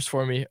those numbers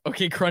for me.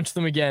 Okay, crunch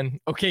them again.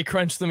 Okay,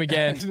 crunch them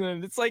again.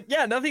 And it's like,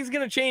 yeah, nothing's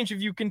going to change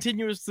if you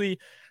continuously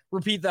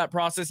repeat that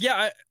process.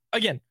 Yeah,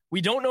 again, we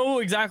don't know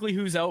exactly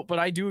who's out, but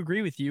I do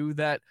agree with you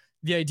that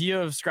the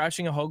idea of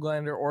scratching a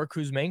Höglander or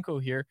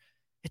Kuzmenko here,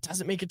 it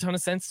doesn't make a ton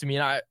of sense to me.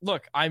 And I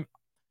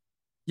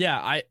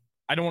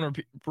don't want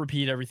to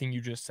repeat everything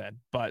you just said,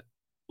 but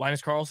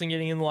Linus Karlsson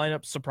getting in the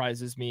lineup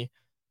surprises me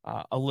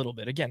a little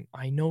bit. Again,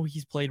 I know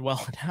he's played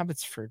well in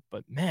Abbotsford,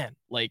 but man,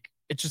 like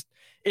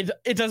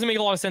it doesn't make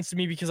a lot of sense to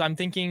me because I'm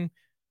thinking,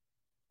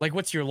 like,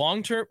 what's your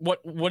long term?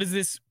 What does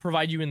this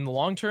provide you in the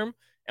long term,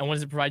 and what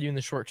does it provide you in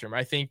the short term?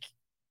 I think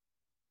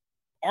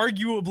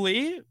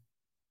arguably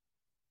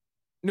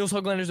Nils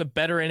Höglander is a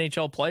better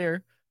NHL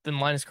player than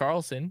Linus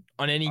Karlsson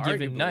on any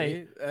given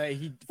night.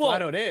 He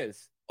flat out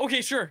is.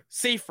 Okay, sure.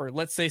 Safer.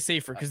 Let's say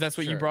safer because that's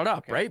what you Sure. brought up,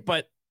 Okay. right?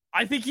 But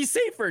I think he's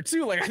safer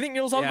too. Like, I think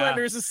Nils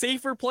Höglander is a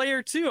safer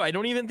player too. I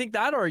don't even think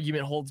that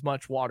argument holds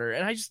much water.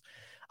 And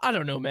I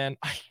don't know, man.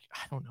 I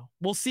don't know.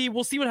 We'll see.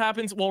 We'll see what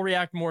happens. We'll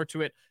react more to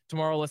it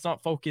tomorrow. Let's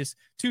not focus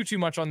too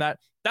much on that.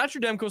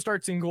 Thatcher Demko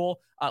starts in goal,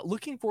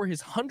 looking for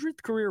his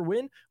 100th career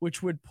win,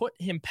 which would put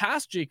him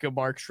past Jacob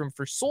Markstrom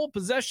for sole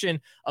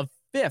possession of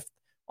 5th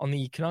on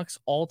the Canucks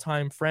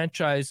all-time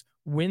franchise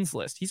wins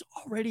list. He's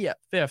already at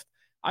 5th.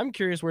 I'm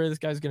curious where this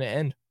guy's going to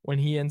end when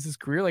he ends his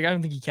career. Like, I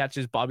don't think he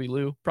catches Bobby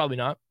Lou. Probably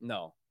not.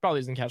 No. Probably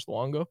doesn't catch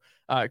Luongo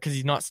because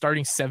he's not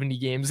starting 70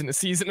 games in a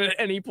season at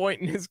any point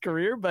in his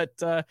career. But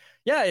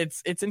yeah,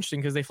 it's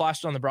interesting because they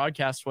flashed on the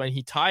broadcast when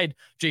he tied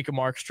Jacob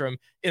Markstrom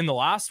in the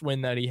last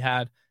win that he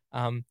had.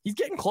 He's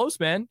getting close,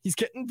 man. He's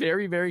getting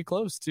very, very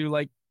close to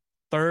like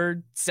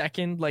 3rd,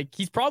 2nd. Like,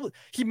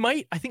 he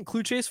might, I think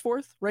Kluche's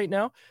 4th right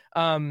now.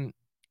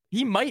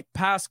 He might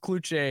pass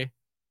Kluche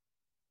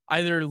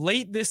either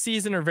late this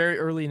season or very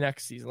early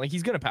next season. Like,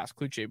 he's going to pass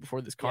Kluche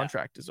before this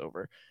contract is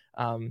over.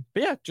 But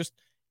yeah, just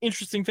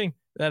interesting thing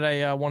that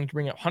I wanted to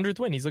bring up. 100th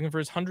win. He's looking for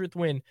his 100th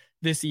win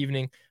this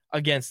evening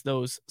against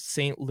those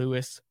St.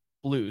 Louis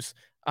Blues.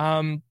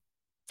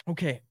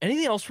 Okay.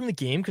 Anything else from the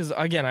game? Because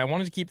again, I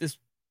wanted to keep this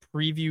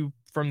preview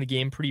from the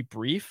game pretty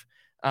brief.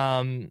 We're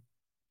going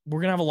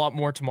to have a lot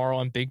more tomorrow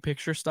on big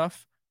picture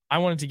stuff. I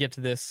wanted to get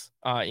to this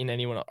in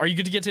anyone else. Are you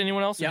good to get to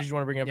anyone else? Or did you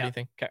want to bring up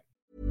anything? Okay.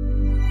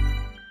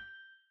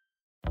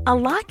 A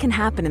lot can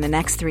happen in the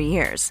next 3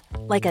 years.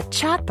 Like a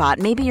chatbot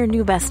may be your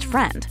new best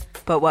friend.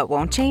 But what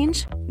won't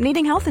change?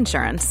 Needing health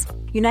insurance.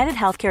 United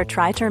Healthcare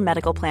Tri-Term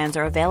Medical Plans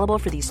are available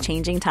for these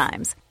changing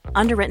times.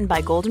 Underwritten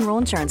by Golden Rule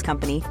Insurance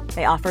Company,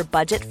 they offer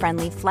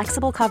budget-friendly,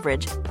 flexible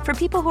coverage for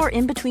people who are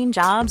in between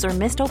jobs or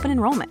missed open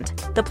enrollment.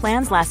 The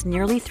plans last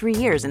nearly 3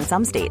 years in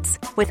some states,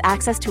 with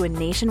access to a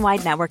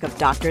nationwide network of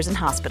doctors and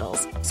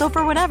hospitals. So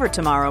for whatever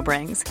tomorrow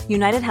brings,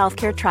 United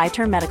Healthcare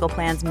Tri-Term Medical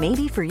Plans may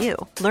be for you.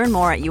 Learn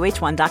more at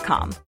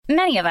uh1.com.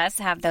 Many of us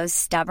have those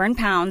stubborn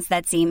pounds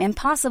that seem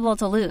impossible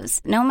to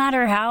lose, no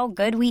matter how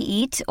good we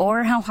eat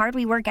or how hard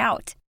we work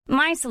out.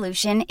 My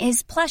solution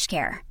is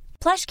PlushCare.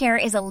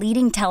 PlushCare is a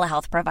leading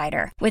telehealth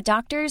provider with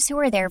doctors who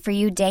are there for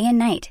you day and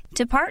night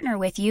to partner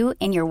with you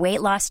in your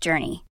weight loss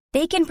journey.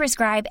 They can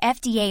prescribe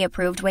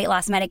FDA-approved weight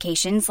loss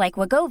medications like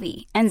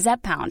Wegovy and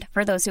Zepbound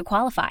for those who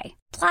qualify.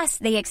 Plus,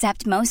 they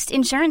accept most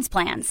insurance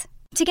plans.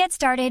 To get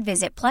started,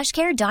 visit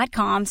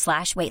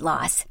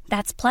plushcare.com/weightloss.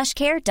 That's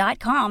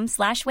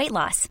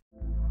plushcare.com/weightloss.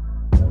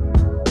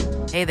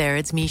 Hey there,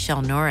 it's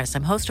Michelle Norris.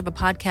 I'm host of a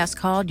podcast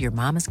called Your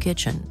Mama's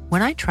Kitchen.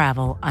 When I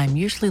travel, I'm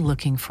usually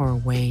looking for a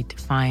way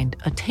to find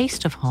a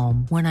taste of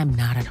home when I'm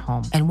not at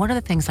home. And one of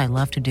the things I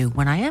love to do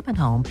when I am at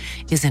home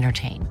is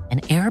entertain.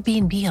 And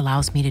Airbnb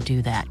allows me to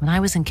do that. When I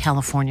was in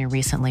California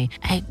recently,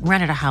 I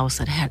rented a house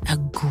that had a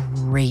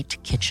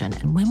great kitchen.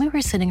 And when we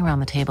were sitting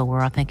around the table, we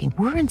were all thinking,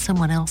 we're in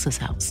someone else's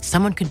house.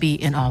 Someone could be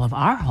in all of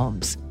our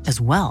homes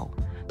as well.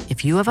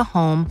 If you have a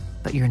home,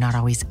 but you're not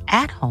always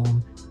at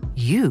home,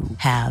 you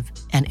have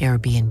an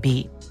Airbnb.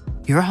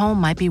 Your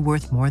home might be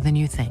worth more than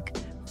you think.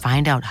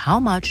 Find out how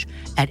much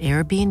at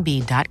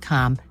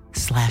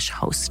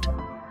airbnb.com/host.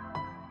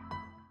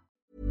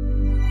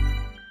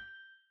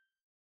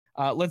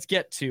 Let's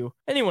get to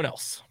anyone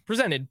else,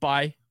 presented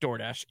by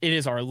DoorDash. It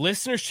is our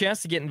listeners'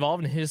 chance to get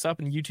involved and hit us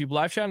up in the YouTube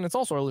live chat, and it's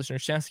also our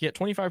listeners' chance to get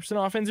 25%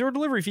 off and 0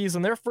 delivery fees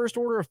on their first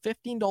order of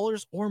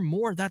 $15 or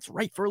more. That's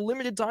right. For a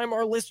limited time,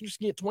 our listeners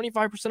can get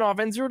 25% off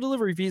and 0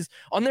 delivery fees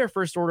on their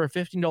first order of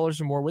 $15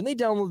 or more when they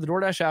download the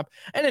DoorDash app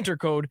and enter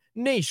code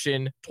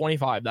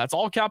NATION25. That's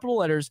all capital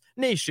letters,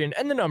 NATION,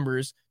 and the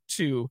numbers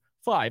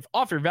 25.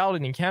 Offer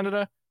valid in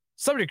Canada.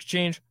 Subject to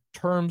change.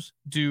 Terms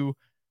do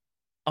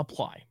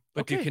apply.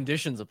 But do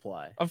conditions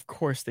apply? Of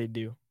course they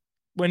do.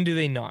 When do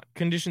they not?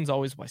 Conditions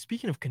always apply.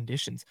 Speaking of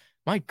conditions,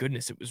 my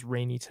goodness, it was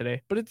rainy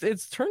today, but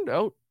it's turned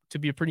out to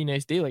be a pretty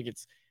nice day. Like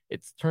it's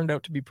turned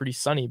out to be pretty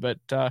sunny, but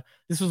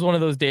this was one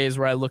of those days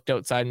where I looked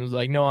outside and was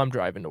like, no, I'm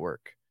driving to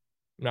work.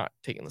 I'm not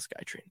taking the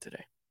SkyTrain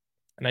today.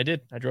 And I did.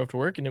 I drove to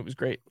work and it was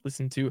great.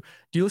 Do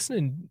you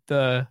listen to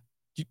the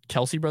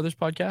Kelsey Brothers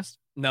podcast?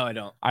 No, I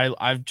don't.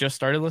 I've just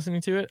started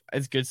listening to it.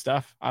 It's good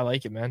stuff. I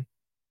like it, man.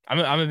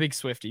 I'm a big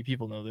Swiftie.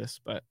 People know this,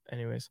 but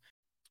anyways,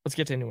 let's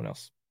get to anyone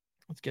else.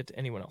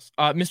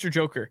 Mr.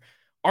 Joker,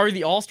 are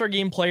the All-Star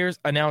Game players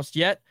announced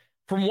yet?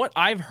 From what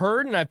I've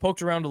heard, and I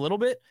poked around a little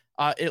bit,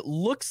 it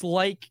looks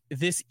like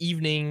this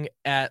evening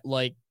at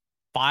like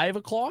 5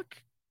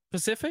 o'clock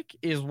Pacific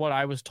is what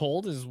I was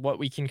told is what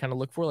we can kind of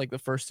look for, like the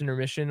first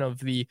intermission of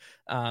the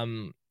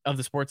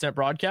Sportsnet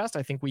broadcast.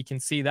 I think we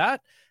can see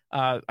that.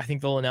 I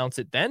think they'll announce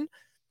it then.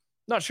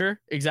 Not sure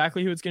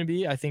exactly who it's going to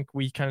be. I think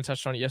we kind of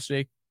touched on it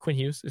yesterday. Quinn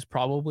Hughes is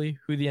probably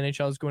who the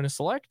NHL is going to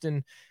select.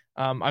 And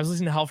I was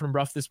listening to Halford and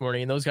Bruff this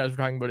morning, and those guys were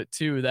talking about it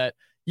too, that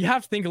you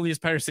have to think Elias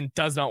Pettersson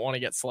does not want to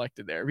get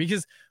selected there,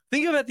 because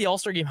think of at the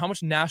All-Star Game, how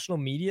much national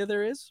media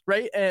there is,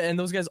 right? And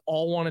those guys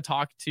all want to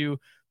talk to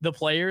the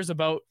players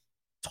about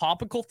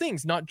topical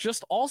things, not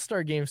just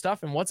All-Star Game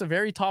stuff. And what's a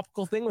very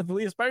topical thing with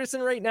Elias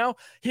Pettersson right now?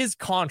 His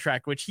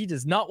contract, which he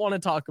does not want to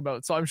talk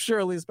about. So I'm sure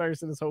Elias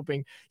Pettersson is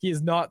hoping he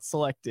is not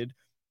selected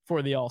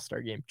for the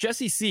All-Star Game.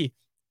 Jesse C.,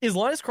 is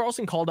Linus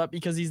Karlsson called up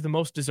because he's the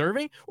most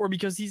deserving, or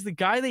because he's the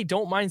guy they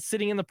don't mind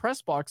sitting in the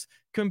press box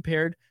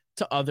compared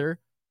to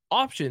other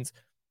options?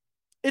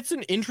 It's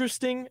an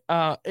interesting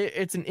kind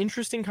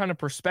of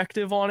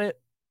perspective on it.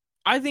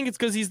 I think it's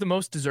because he's the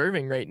most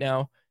deserving right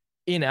now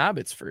in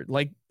Abbotsford.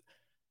 Like,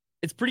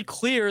 it's pretty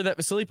clear that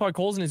Vasily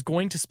Podkolzin is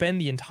going to spend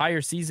the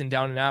entire season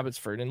down in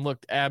Abbotsford. And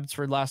look,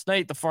 Abbotsford last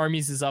night, the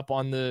Farmies is up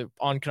on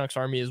Canucks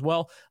Army as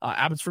well.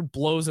 Abbotsford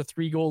blows a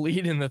 3-goal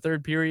lead in the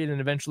third period and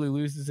eventually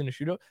loses in a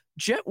shootout.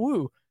 Jet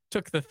Wu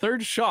took the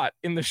third shot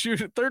in the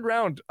third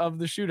round of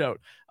the shootout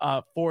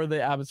for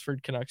the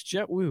Abbotsford Canucks.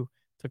 Jet Wu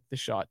took the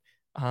shot.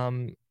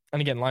 And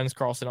again, Linus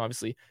Karlsson,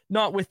 obviously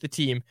not with the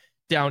team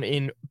down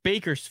in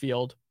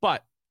Bakersfield,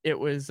 but it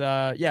was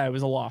a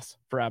loss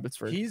for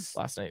Abbotsford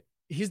last night.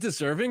 He's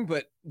deserving,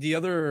 but the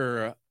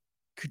other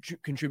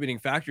contributing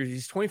factor is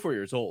he's 24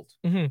 years old.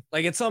 Mm-hmm.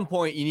 Like, at some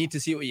point, you need to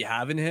see what you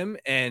have in him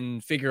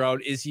and figure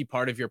out, is he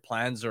part of your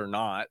plans or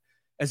not,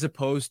 as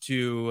opposed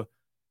to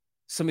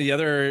some of the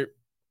other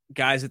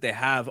guys that they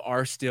have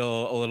are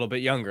still a little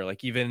bit younger.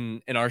 Like,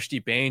 even an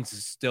Arshdeep Bains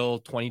is still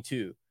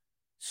 22.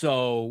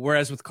 So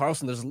whereas with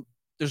Karlsson,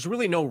 there's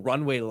really no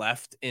runway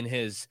left in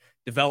his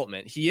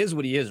development. He is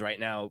what he is right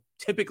now.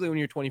 Typically, when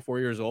you're 24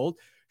 years old,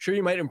 sure,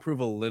 you might improve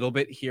a little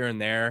bit here and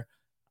there.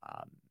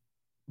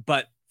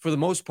 But for the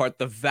most part,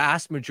 the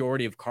vast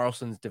majority of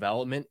Karlsson's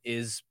development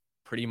is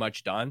pretty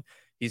much done.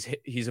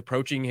 He's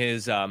approaching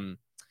his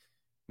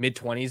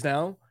mid-20s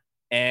now.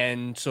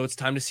 And so it's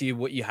time to see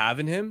what you have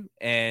in him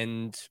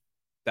and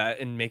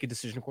make a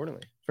decision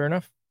accordingly. Fair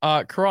enough.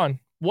 Karan,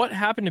 what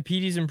happened to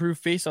Petey's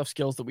improved faceoff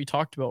skills that we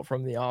talked about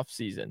from the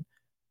offseason?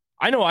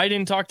 I know I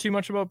didn't talk too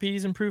much about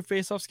Petey's improved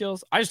faceoff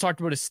skills. I just talked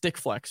about his stick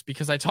flex,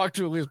 because I talked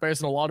to Elias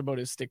Pettersson a lot about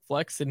his stick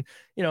flex. And,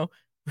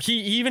 he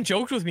even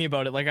joked with me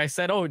about it. Like, I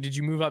said, oh, did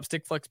you move up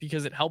stick flex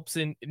because it helps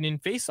in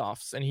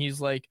faceoffs? And he's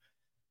like,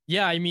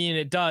 yeah, I mean,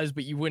 it does,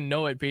 but you wouldn't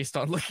know it based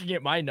on looking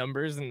at my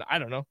numbers. And I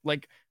don't know.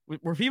 Like,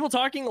 were people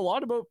talking a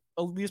lot about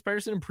Elias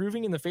Pettersson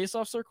improving in the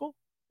faceoff circle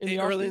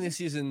Early in the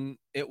season,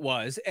 it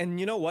was. And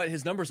you know what?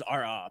 His numbers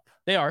are up.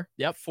 They are.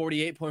 Yep.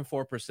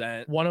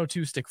 48.4%.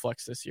 102 stick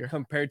flex this year.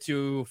 Compared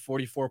to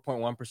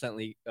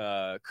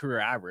 44.1% career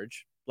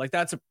average. Like,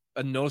 that's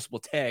a noticeable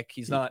tick.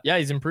 He's not. Yeah,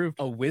 he's improved.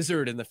 A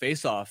wizard in the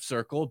faceoff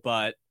circle,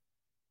 but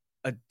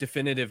a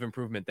definitive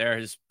improvement there.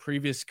 His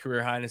previous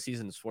career high in a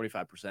season is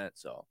 45%.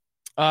 So,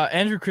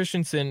 Andrew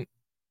Christensen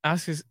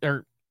asks,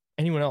 or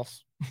anyone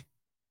else,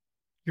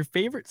 your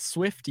favorite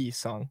Swiftie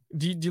song?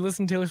 Do you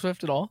listen to Taylor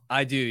Swift at all?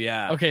 I do,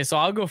 yeah. Okay, so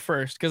I'll go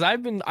first because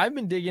I've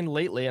been digging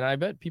lately, and I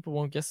bet people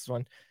won't guess this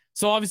one.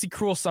 So obviously,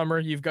 Cruel Summer,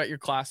 you've got your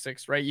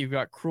classics, right? You've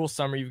got Cruel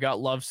Summer, you've got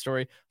Love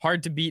Story.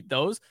 Hard to beat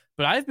those,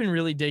 but I've been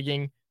really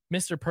digging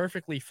Mr.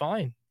 Perfectly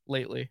Fine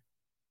lately.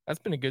 That's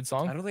been a good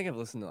song. I don't think I've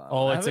listened to that.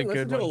 Oh, it's a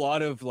good one. To a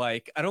lot of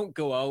like, I don't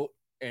go out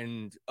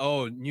and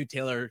new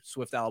Taylor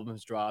Swift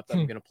albums dropped.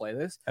 I'm gonna play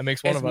this. That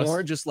makes one of us. It's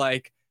more just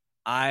like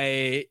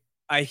I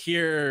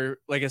hear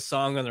like a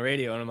song on the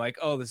radio and I'm like,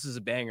 oh, this is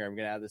a banger. I'm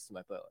gonna add this to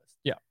my playlist.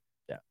 Yeah.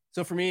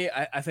 So for me,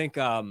 I think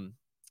I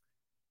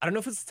don't know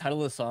if it's the title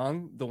of the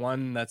song, the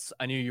one that's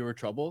I Knew You Were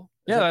Trouble.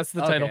 That's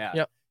the title. Yeah.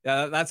 Yep.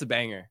 Yeah, that's a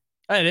banger.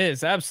 It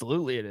is,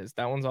 absolutely it is.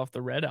 That one's off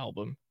the Red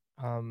album.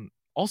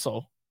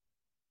 Also,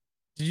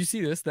 did you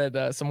see this?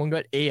 That someone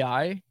got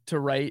AI to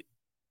write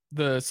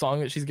the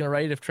song that she's gonna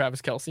write if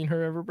Travis Kelce and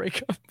her ever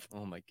break up.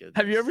 Oh my goodness.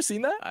 Have you ever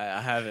seen that?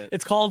 I haven't.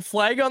 It's called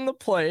Flag on the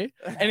Play,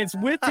 and it's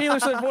with Taylor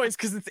Swift's voice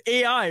because it's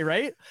AI,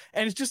 right?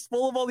 And it's just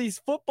full of all these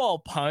football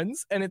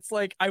puns. And it's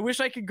like, I wish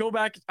I could go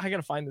back. I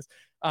gotta find this.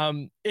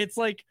 It's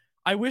like,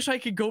 I wish I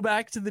could go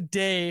back to the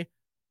day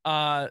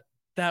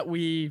that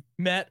we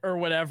met or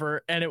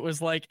whatever, and it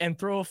was like, and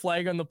throw a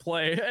flag on the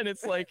play. And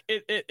it's like,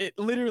 it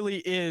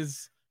literally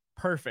is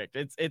perfect.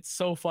 It's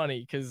so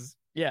funny because,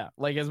 yeah,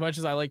 like as much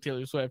as I like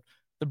Taylor Swift,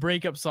 the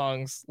breakup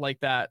songs like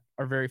that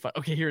are very fun.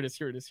 Okay, here it is.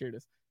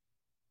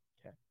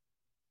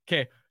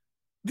 Okay.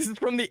 This is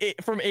from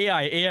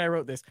AI. AI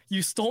wrote this.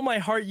 You stole my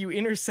heart. You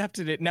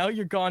intercepted it. Now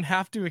you're gone.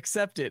 Have to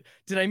accept it.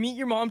 Did I meet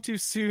your mom too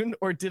soon,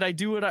 or did I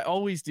do what I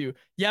always do?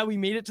 Yeah, we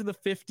made it to the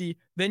 50.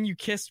 Then you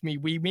kissed me.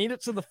 We made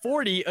it to the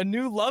 40. A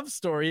new love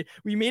story.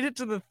 We made it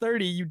to the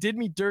 30. You did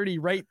me dirty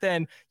right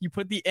then. You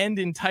put the end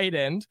in tight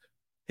end.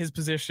 His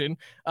position.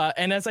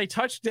 And as I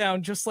touch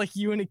down, just like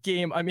you in a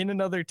game, I'm in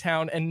another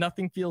town and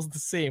nothing feels the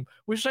same.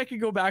 Wish I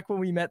could go back when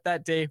we met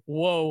that day.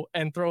 Whoa,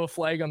 and throw a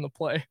flag on the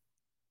play.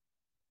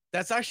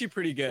 That's actually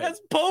pretty good. That's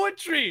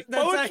poetry.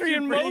 That's poetry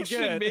in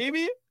motion, good.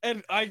 baby.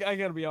 And I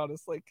gotta be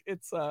honest, like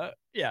it's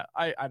yeah,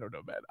 I don't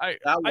know, man.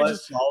 That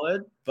was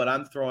solid, but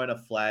I'm throwing a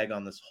flag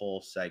on this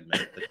whole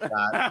segment. The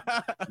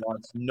chat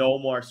wants no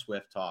more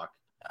Swift talk.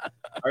 I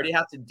already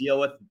have to deal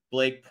with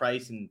Blake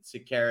Price and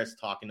Sikaris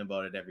talking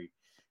about it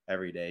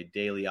every day.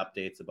 Daily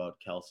updates about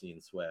Kelce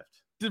and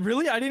Swift.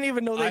 Really? I didn't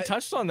even know they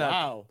touched on that.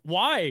 Wow.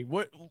 Why?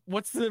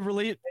 What's the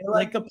relate?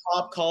 Like the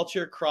pop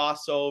culture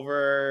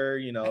crossover,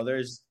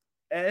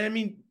 I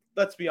mean,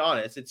 let's be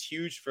honest, it's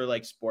huge for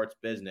like sports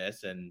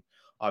business, and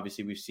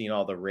obviously we've seen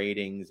all the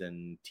ratings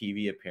and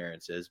TV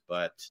appearances,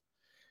 but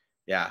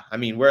yeah, I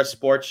mean, we're a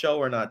sports show,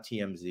 we're not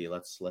TMZ.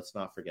 Let's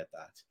not forget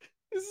that.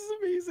 This is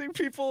amazing.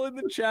 People in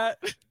the chat.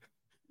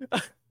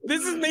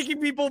 This is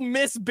making people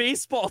miss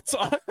baseball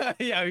talk.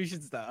 Yeah, we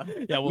should stop.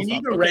 Yeah, we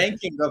need a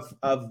ranking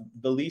of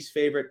the least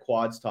favorite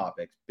quads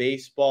topics.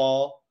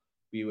 Baseball,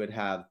 we would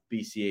have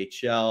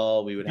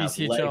BCHL, we would have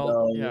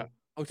Lego. Yeah.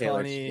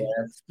 Ohtani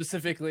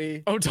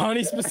specifically.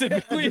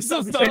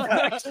 So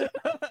stop.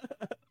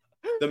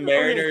 The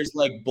Mariners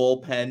like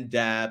bullpen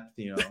depth,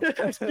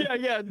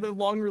 yeah, the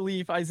long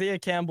relief Isaiah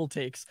Campbell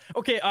takes.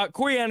 Okay,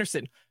 Corey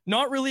Anderson,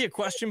 not really a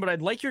question, but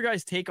I'd like your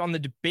guys' take on the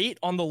debate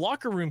on the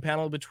locker room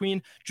panel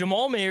between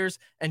Jamal Mayers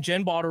and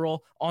Jen Botterill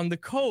on the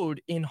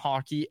code in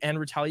hockey and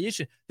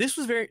retaliation. This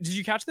was did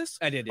you catch this?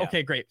 I did, yeah.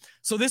 Okay, great.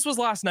 So this was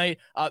last night.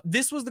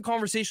 This was the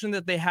conversation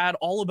that they had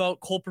all about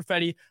Cole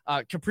Perfetti,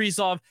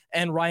 Kaprizov,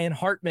 and Ryan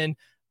Hartman.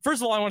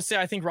 First of all, I want to say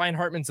I think Ryan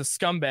Hartman's a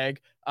scumbag.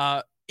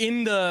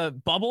 In the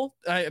bubble,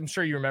 I'm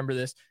sure you remember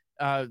this,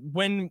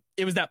 when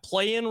it was that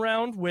play-in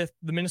round with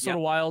the Minnesota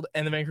Wild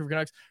and the Vancouver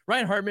Canucks,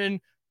 Ryan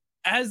Hartman,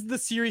 as the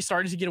series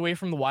started to get away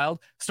from the Wild,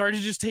 started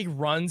to just take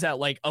runs at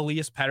like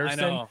Elias Pettersson. I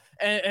know.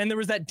 And there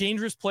was that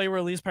dangerous play where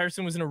Elias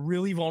Pettersson was in a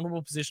really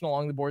vulnerable position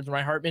along the boards, and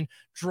Ryan Hartman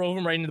drove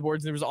him right into the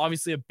boards. There was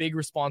obviously a big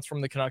response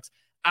from the Canucks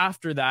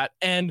after that.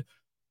 And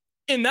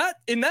in that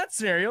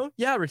scenario,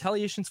 yeah,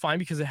 retaliation's fine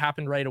because it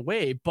happened right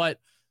away, but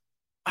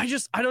I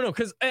don't know,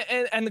 because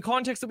and the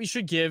context that we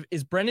should give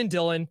is Brendan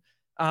Dillon.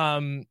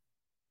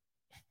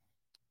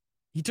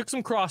 He took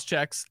some cross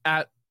checks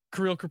at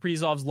Kirill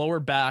Kaprizov's lower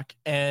back,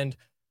 and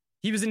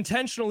he was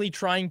intentionally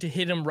trying to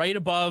hit him right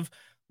above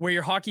where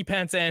your hockey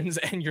pants ends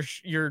and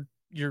your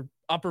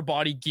upper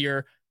body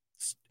gear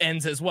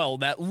ends as well.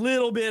 That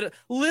little bit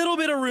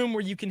of room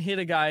where you can hit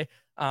a guy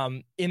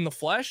in the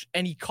flesh,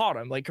 and he caught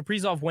him. Like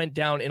Kaprizov went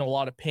down in a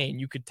lot of pain,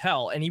 you could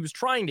tell, and he was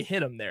trying to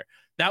hit him there.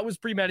 That was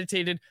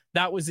premeditated.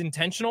 That was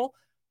intentional.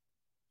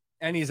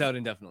 And he's out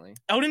indefinitely.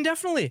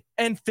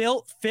 And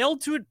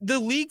the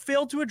league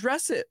failed to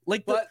address it.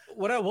 Like, but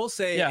what I will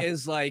say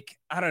is, like,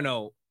 I don't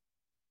know.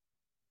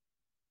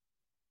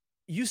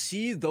 you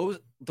see those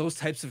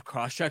types of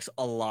cross checks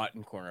a lot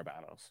in corner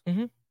battles.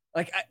 Mm-hmm.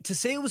 Like to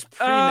say it was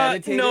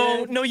premeditated.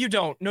 No, you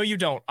don't. No, you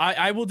don't.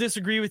 I will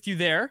disagree with you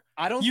there.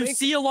 I don't. You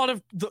see a lot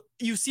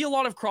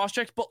of cross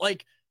checks, but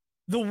like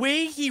the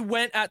way he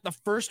went at the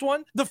first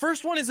one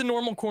is a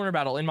normal corner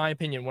battle, in my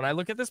opinion. When I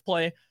look at this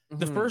play,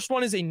 the first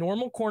one is a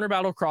normal corner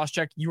battle cross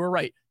check. You are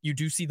right. You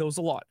do see those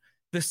a lot.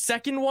 The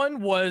second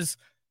one was,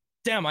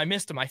 damn, I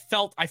missed him. I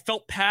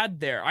felt pad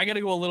there. I got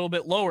to go a little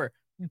bit lower.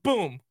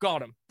 Boom,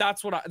 got him.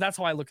 That's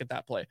how I look at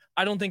that play.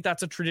 I don't think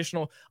that's a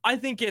traditional. I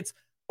think it's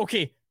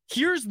okay.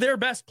 Here's their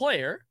best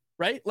player,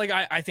 right? Like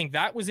I think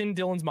that was in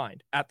Dylan's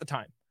mind at the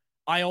time.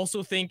 I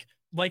also think,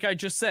 like I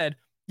just said,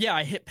 yeah,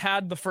 I hit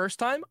pad the first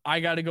time.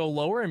 I got to go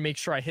lower and make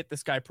sure I hit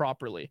this guy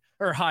properly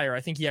or higher.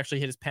 I think he actually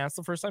hit his pants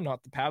the first time,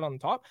 not the pad on the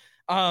top.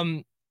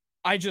 I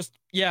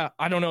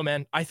don't know,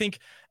 man. I think,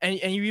 and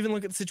you even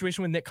look at the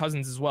situation with Nick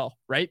Cousins as well,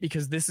 right?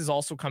 Because this is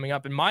also coming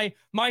up. And my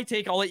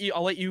take, I'll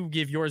let you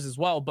give yours as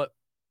well. But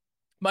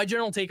my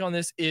general take on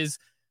this is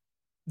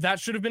that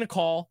should have been a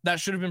call. That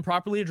should have been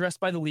properly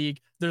addressed by the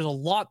league. There's a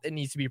lot that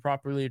needs to be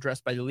properly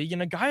addressed by the league.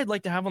 And a guy I'd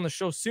like to have on the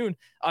show soon,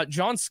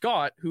 John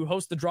Scott, who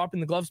hosts the Drop in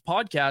the Gloves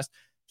podcast,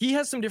 he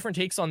has some different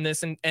takes on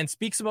this and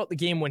speaks about the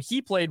game when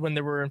he played, when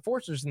there were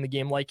enforcers in the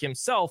game like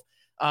himself,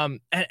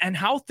 and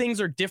how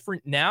things are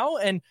different now.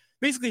 And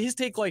basically his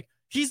take, like,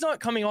 he's not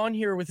coming on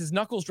here with his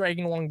knuckles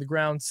dragging along the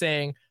ground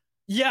saying,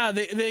 yeah,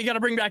 they got to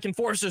bring back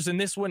enforcers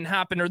and this wouldn't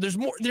happen, or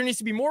there needs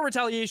to be more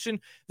retaliation.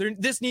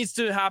 This needs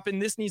to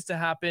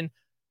happen.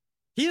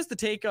 He has the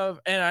take of,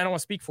 and I don't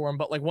want to speak for him,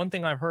 but like one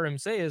thing I've heard him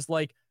say is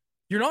like,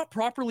 you're not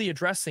properly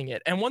addressing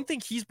it. And one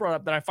thing he's brought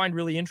up that I find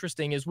really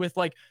interesting is with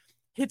like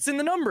hits in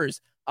the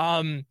numbers,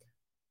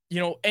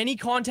 any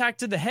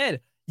contact to the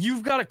head,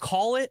 you've got to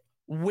call it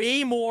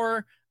way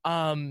more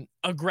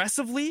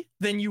aggressively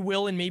than you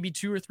will in maybe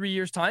 2 or 3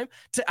 years time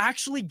to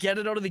actually get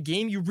it out of the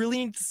game. You really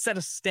need to set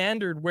a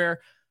standard where,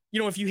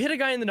 if you hit a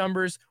guy in the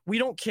numbers, we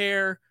don't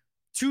care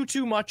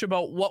too much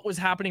about what was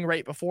happening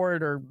right before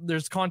it, or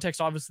there's context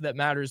obviously that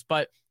matters,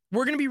 but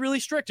we're going to be really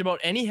strict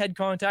about any head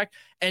contact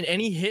and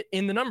any hit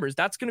in the numbers.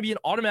 That's going to be an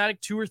automatic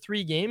 2 or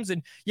 3 games.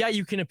 And yeah,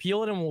 you can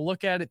appeal it and we'll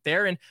look at it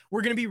there. And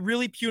we're going to be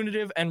really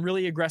punitive and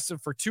really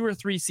aggressive for 2 or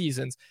 3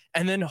 seasons.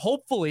 And then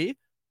hopefully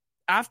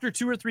after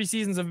 2 or 3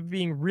 seasons of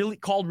being really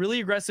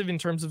aggressive in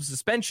terms of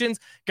suspensions,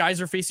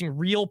 guys are facing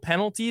real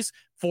penalties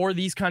for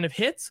these kind of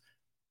hits.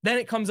 Then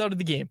it comes out of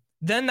the game.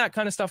 Then that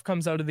kind of stuff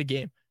comes out of the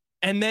game.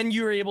 And then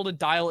you're able to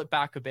dial it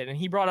back a bit. And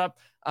he brought up,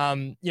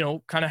 kind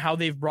of how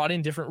they've brought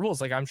in different rules.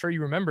 Like I'm sure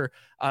you remember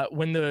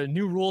when the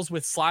new rules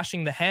with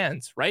slashing the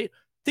hands, right?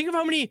 Think of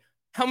how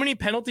many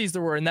penalties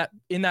there were in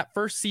that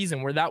first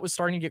season where that was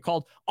starting to get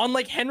called on,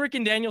 like Henrik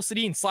and Daniel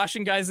Sedin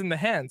slashing guys in the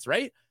hands,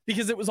 right?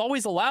 Because it was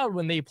always allowed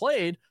when they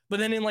played. But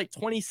then in like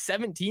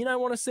 2017, I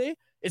want to say,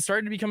 it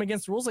started to become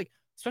against the rules, like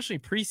especially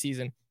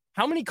preseason.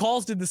 How many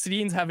calls did the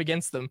Sedins have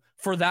against them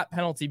for that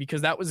penalty?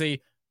 Because that was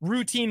a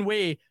routine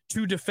way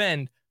to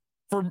defend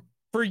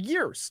for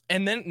years.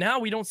 And then now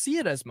we don't see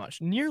it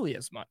nearly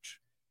as much.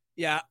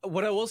 Yeah.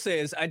 What I will say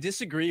is I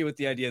disagree with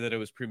the idea that it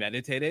was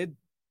premeditated,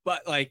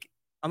 but like,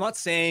 I'm not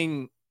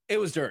saying it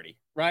was dirty,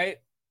 right?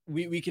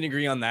 We can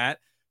agree on that.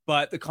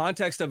 But the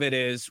context of it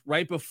is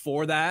right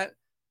before that,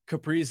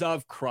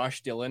 Kaprizov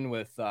crushed Dylan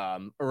with a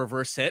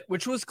reverse hit,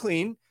 which was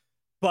clean,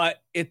 but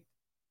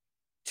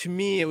to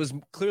me, it was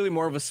clearly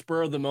more of a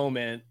spur of the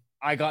moment.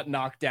 I got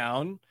knocked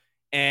down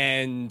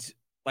and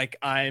like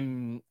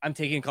I'm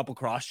taking a couple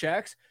cross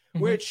checks,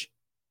 which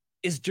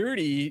is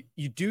dirty.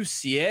 You do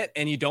see it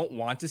and you don't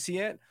want to see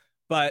it.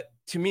 But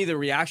to me, the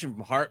reaction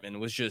from Hartman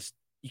was just,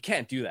 you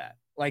can't do that.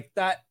 Like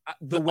that,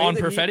 the way on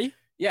Perfetti?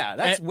 Yeah,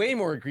 that's way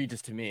more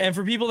egregious to me. And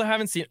for people that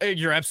haven't seen it,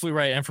 you're absolutely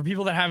right. And for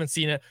people that haven't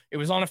seen it, it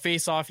was on a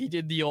face-off. He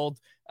did the old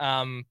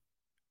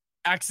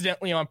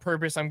accidentally on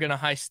purpose, I'm going to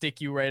high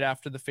stick you right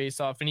after the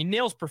face-off. And he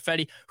nails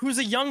Perfetti, who's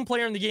a young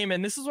player in the game.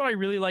 And this is what I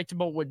really liked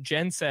about what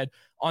Jen said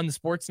on the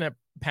Sportsnet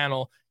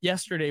panel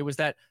yesterday, was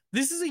that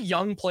this is a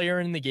young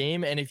player in the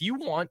game. And if you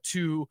want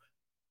to,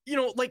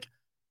 the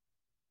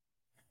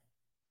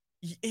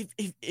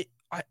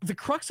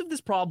crux of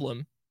this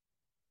problem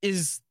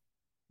is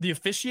the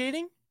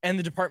officiating and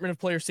the Department of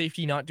Player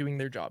Safety not doing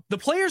their job. The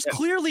players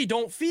clearly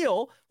don't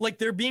feel like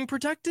they're being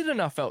protected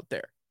enough out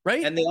there,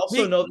 right? And they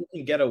also know they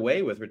can get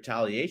away with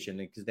retaliation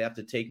because they have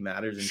to take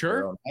matters into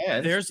their own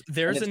hands.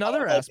 There's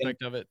another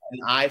aspect of it. An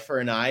eye for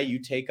an eye. You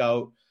take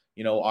out,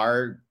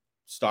 our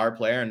star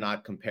player, and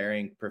not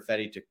comparing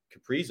Perfetti to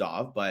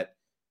Kaprizov, but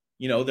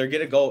they're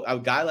gonna go a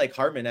guy like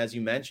Hartman, as you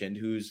mentioned,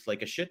 who's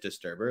like a shit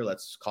disturber.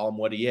 Let's call him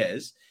what he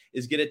is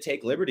gonna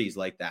take liberties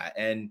like that.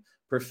 And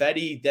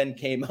Perfetti then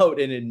came out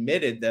and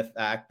admitted the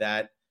fact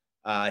that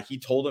he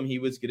told him he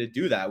was going to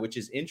do that, which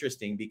is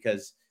interesting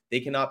because they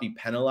cannot be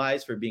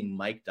penalized for being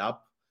mic'd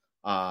up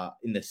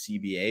in the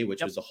CBA,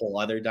 which is a whole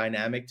other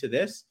dynamic to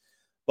this.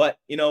 But,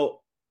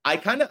 I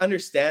kind of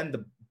understand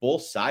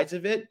both sides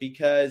of it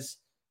because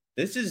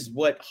this is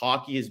what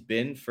hockey has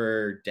been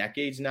for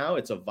decades now.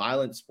 It's a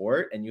violent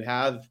sport, and you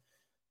have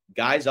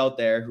guys out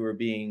there who are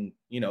being,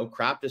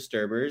 crap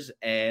disturbers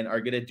and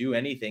are going to do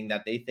anything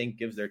that they think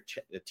gives their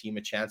team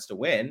a chance to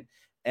win.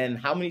 And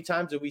how many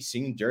times have we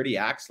seen dirty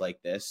acts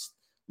like this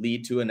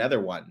lead to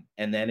another one?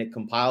 And then it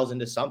compiles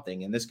into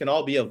something. And this can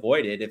all be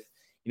avoided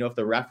if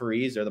the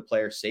referees or the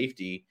player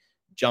safety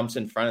jumps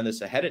in front of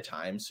this ahead of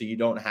time. So you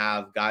don't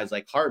have guys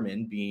like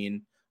Hartman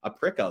being a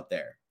prick out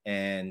there.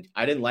 And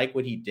I didn't like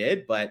what he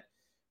did, but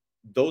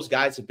those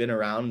guys have been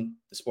around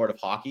the sport of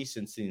hockey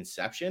since the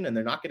inception, and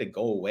they're not going to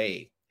go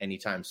away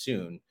anytime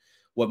soon.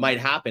 What might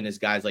happen is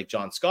guys like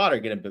John Scott are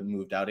going to be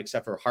moved out,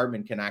 except for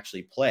Hartman can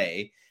actually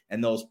play.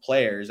 And those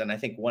players, and I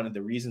think one of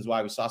the reasons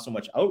why we saw so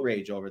much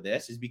outrage over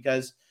this is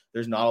because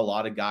there's not a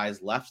lot of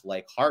guys left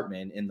like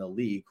Hartman in the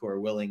league who are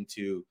willing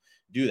to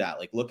do that.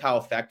 Like, look how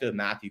effective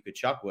Matthew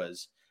Tkachuk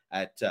was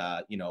at,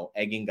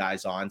 egging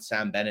guys on.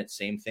 Sam Bennett,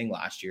 same thing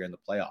last year in the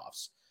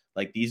playoffs.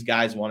 Like, these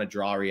guys want to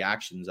draw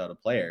reactions out of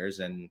players.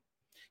 And,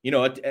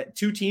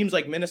 two teams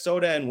like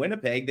Minnesota and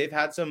Winnipeg, they've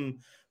had some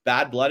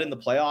bad blood in the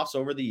playoffs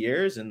over the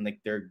years, and like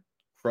they're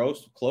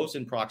close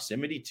in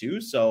proximity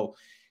too. So,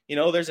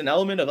 there's an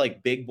element of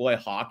like big boy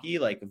hockey,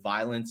 like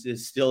violence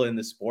is still in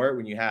the sport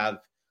when you have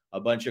a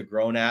bunch of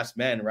grown ass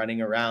men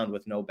running around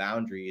with no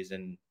boundaries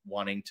and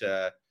wanting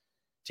to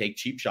take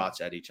cheap shots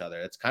at each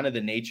other. That's kind of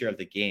the nature of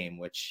the game,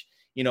 which,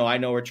 I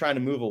know we're trying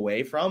to move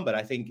away from, but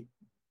I think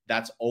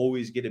that's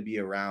always going to be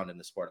around in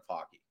the sport of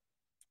hockey.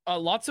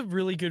 Lots of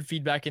really good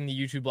feedback in the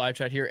YouTube live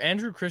chat here.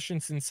 Andrew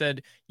Christensen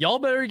said, y'all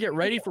better get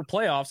ready for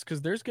playoffs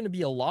because there's going to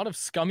be a lot of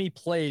scummy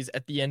plays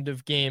at the end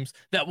of games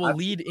that will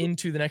lead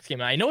into the next game.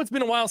 And I know it's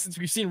been a while since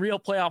we've seen real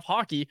playoff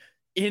hockey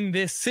in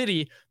this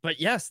city, but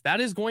yes, that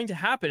is going to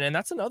happen. And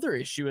that's another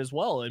issue as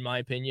well, in my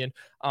opinion.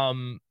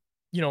 And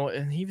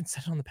he even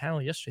said on the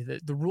panel yesterday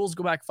that the rules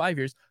go back 5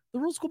 years. The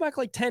rules go back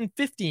like 10,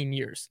 15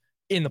 years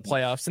in the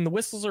playoffs, and the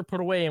whistles are put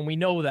away, and we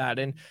know that.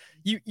 And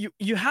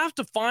you have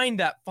to find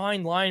that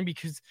fine line,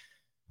 because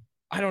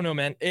I don't know,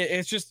 man.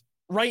 It's just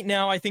right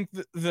now, I think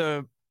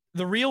the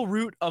real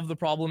root of the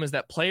problem is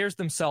that players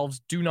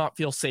themselves do not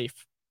feel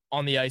safe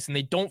on the ice, and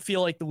they don't feel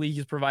like the league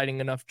is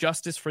providing enough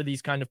justice for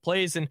these kind of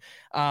plays. And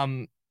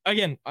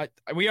again,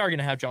 we are going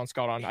to have John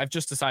Scott on. I've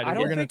just decided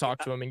we're going to talk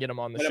to him and get him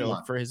on the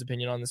show for his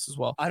opinion on this as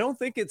well. I don't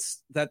think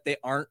it's that they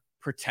aren't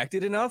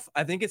protected enough.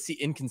 I think it's the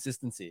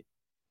inconsistency.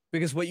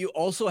 Because what you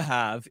also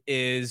have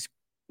is,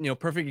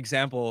 perfect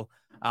example,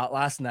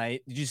 last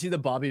night. Did you see the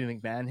Bobby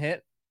McMahon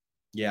hit?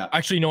 Yeah.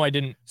 Actually, no, I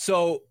didn't.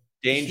 So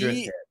dangerous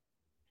hit.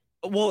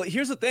 Well,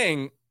 here's the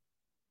thing.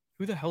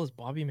 Who the hell is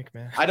Bobby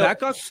McMahon? I don't like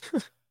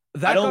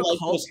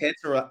those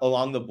hits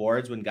along the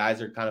boards when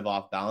guys are kind of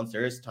off balance.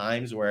 There's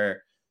times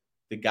where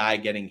the guy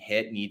getting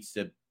hit needs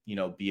to,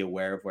 be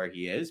aware of where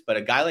he is. But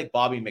a guy like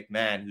Bobby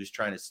McMahon, who's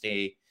trying to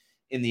stay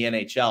in the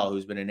NHL,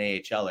 who's been an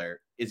AHLer,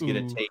 is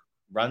going to take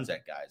runs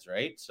at guys,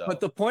 right? So, but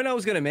the point I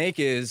was going to make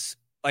is,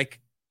 I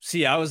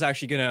was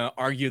actually going to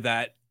argue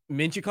that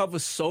Mintyukov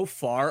was so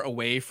far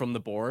away from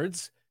the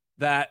boards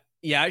that,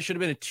 it should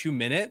have been a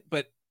 2-minute,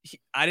 but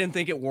I didn't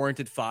think it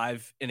warranted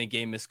 5 in a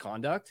game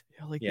misconduct.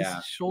 This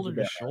is shoulder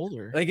to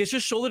shoulder. It's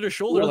just shoulder to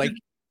shoulder. But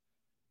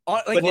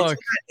it's in that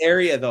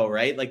area though,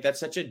 right? Like, that's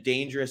such a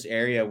dangerous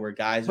area where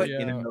guys are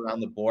in and around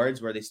the boards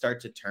where they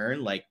start to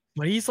turn.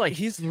 But he's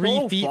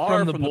 3 feet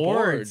from the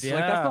boards. Yeah.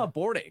 That's not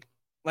boarding.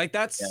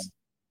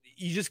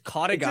 You just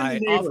caught a guy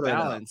off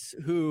balance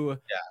who,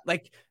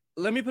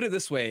 let me put it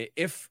this way.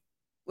 If,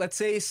 let's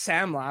say,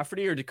 Sam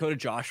Lafferty or Dakota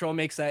Joshua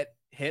makes that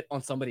hit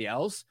on somebody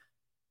else,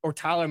 or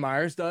Tyler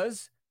Myers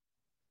does,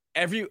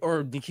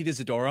 or Nikita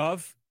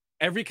Zadorov,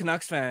 every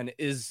Canucks fan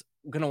is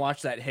going to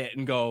watch that hit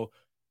and go,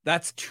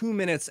 that's 2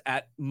 minutes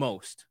at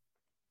most.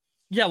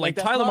 Yeah,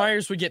 Tyler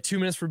Myers would get 2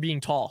 minutes for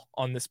being tall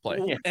on this play.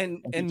 Well,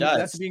 and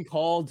that's being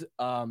called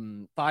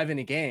 5 in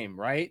a game,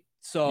 right?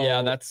 So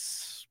yeah,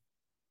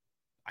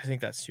 I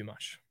think that's too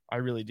much. I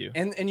really do.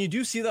 And you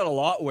do see that a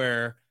lot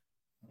where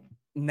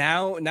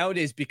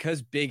nowadays,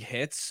 because big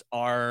hits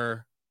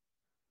aren't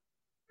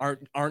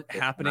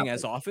happening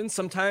as often,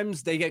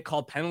 sometimes they get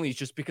called penalties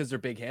just because they're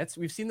big hits.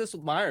 We've seen this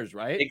with Myers,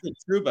 right?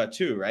 Trouba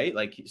too, right?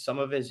 Like, some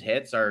of his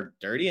hits are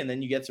dirty, and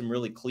then you get some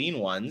really clean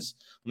ones.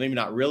 Maybe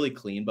not really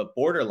clean, but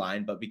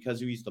borderline. But because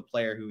he's the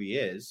player who he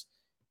is,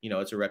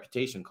 it's a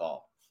reputation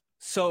call.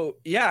 So,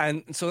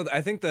 and so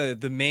I think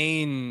the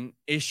main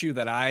issue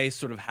that I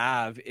sort of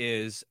have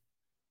is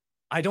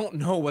I don't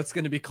know what's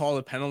going to be called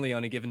a penalty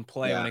on a given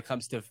play when it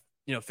comes to,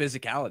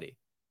 physicality.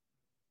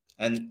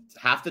 And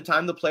half the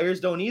time the players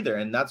don't either.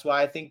 And that's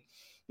why I think,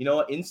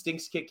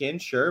 instincts kick in,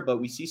 sure, but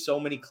we see so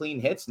many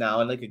clean hits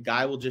now, and a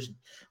guy will just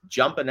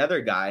jump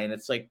another guy, and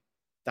it's like,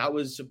 that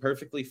was a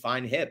perfectly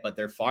fine hit, but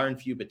they're far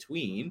and few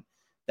between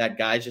that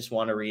guys just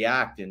want to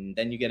react. And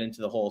then you get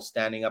into the whole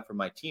standing up for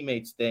my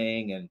teammates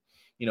thing, and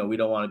we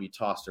don't want to be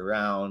tossed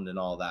around and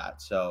all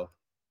that. So,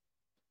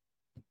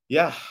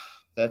 yeah,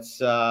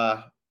 that's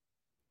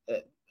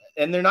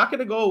and they're not going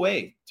to go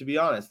away, to be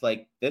honest.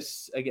 Like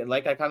this, again,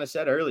 like I kind of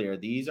said earlier,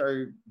 these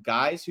are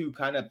guys who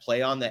kind of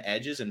play on the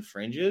edges and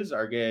fringes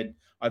are good.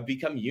 I've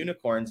become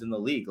unicorns in the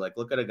league. Like,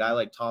 look at a guy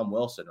like Tom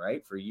Wilson,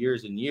 right? For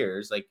years and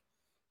years,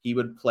 he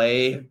would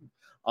play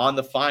on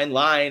the fine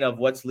line of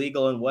what's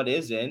legal and what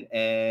isn't.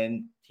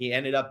 And he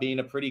ended up being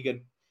a pretty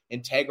good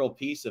integral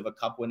piece of a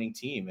cup winning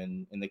team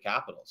in the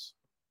Capitals.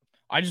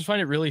 I just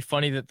find it really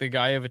funny that the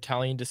guy of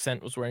Italian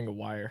descent was wearing a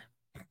wire.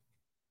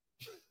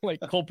 Like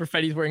Cole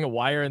Perfetti's wearing a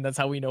wire, and that's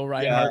how we know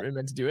Ryan Hartman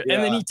meant to do it. Yeah.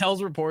 And then he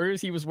tells reporters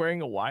he was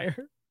wearing a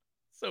wire.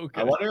 So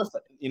good. I wonder if,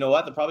 you know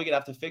what, they're probably going to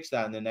have to fix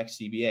that in the next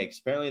CBA. Because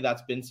apparently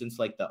that's been since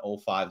like the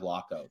 05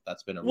 lockout.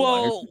 That's been a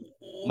well,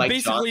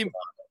 basically,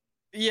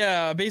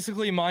 Johnson.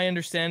 Basically my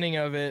understanding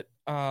of it.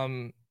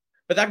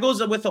 But that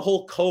goes with the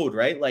whole code,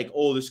 right? Like,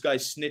 oh, this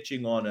guy's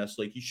snitching on us.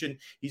 Like, he shouldn't.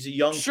 He's a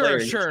young player.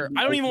 Sure.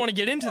 I don't even want to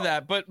get into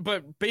that. But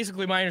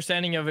basically, my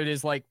understanding of it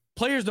is like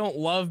players don't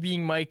love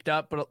being mic'd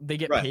up, but they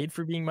get paid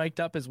for being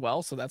mic'd up as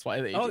well. So that's why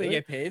they. Oh, they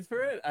get paid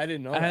for it? I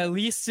didn't know. At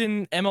least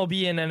in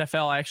MLB and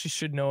NFL, I actually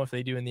should know if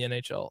they do in the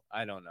NHL.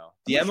 I don't know.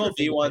 The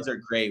MLB ones are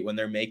great when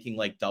they're making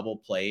like double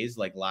plays,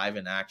 like live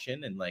in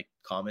action and like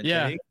commentating.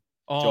 Yeah.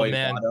 Oh Joey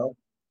man. Votto.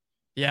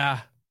 Yeah.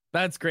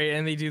 That's great,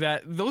 and they do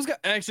that. Those guys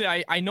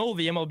actually, I know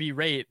the MLB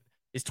rate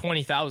is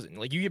 $20,000.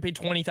 Like you get paid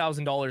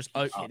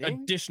 $20,000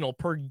 additional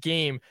per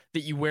game that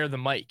you wear the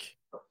mic.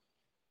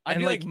 I'd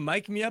be like,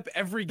 mic me up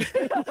every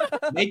game.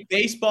 Make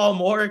baseball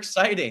more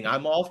exciting.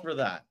 I'm all for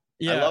that.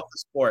 Yeah. I love the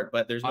sport,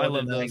 but there's no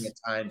denying those. at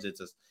times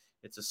it's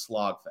a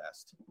slog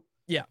fest.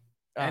 Yeah.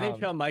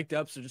 NHL mic'd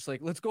up, so just like,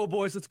 let's go,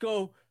 boys, let's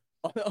go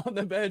on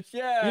the bench.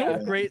 Yeah. You know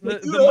what's great?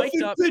 The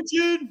mic'd up.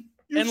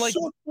 You're and like,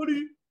 so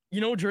funny. You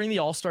know, during the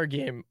All-Star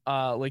game,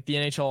 like the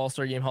NHL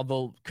All-Star game, how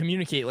they'll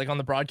communicate, like on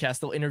the broadcast,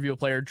 they'll interview a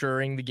player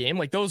during the game.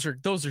 Like those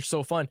are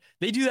so fun.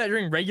 They do that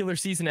during regular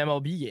season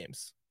MLB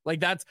games. Like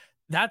that's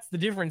the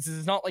difference. Is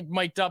it's not like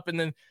mic'd up and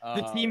then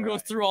the team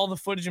goes through all the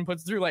footage and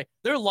puts it through. Like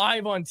they're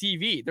live on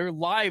TV. They're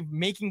live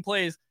making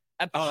plays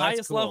at the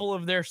highest level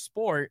of their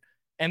sport,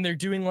 and they're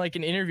doing like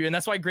an interview. And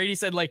that's why Grady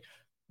said like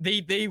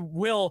they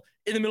will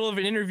in the middle of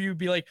an interview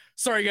be like,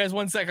 sorry guys,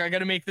 1 second, I got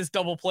to make this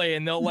double play,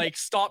 and they'll like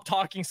stop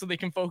talking so they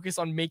can focus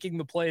on making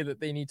the play that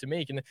they need to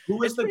make. And who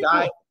was the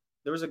guy? Cool.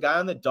 There was a guy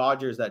on the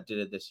Dodgers that did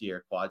it this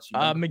year. Quads.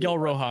 Miguel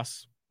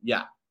Rojas.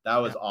 Yeah, that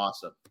was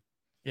awesome.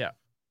 Yeah,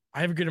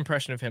 I have a good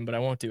impression of him, but I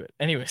won't do it.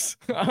 Anyways,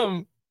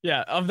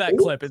 yeah, of that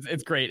clip,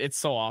 it's great. It's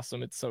so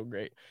awesome. It's so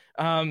great.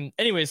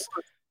 Anyways,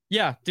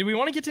 yeah. Did we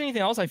want to get to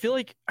anything else? I feel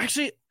like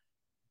actually.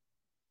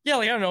 Yeah,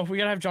 like I don't know. We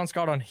gotta have John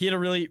Scott on.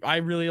 I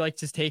really liked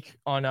his take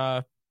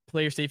on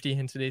player safety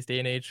in today's day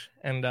and age,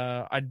 and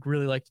I'd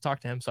really like to talk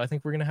to him. So I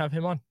think we're gonna have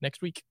him on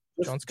next week.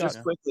 John Scott.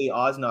 Just quickly,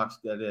 Oznok's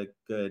got a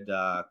good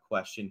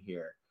question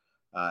here.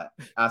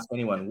 Ask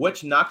anyone,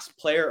 which Nucks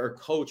player or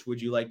coach would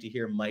you like to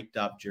hear mic'd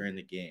up during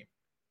the game?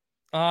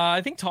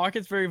 I think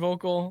Tocchet's very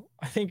vocal.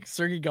 I think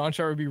Sergei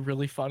Gonchar would be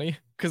really funny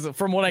because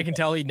from what I can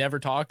tell, he never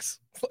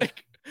talks.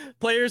 Like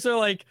players are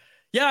like,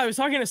 yeah, I was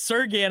talking to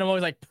Sergei, and I'm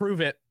always like,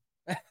 prove it.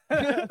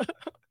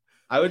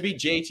 I would be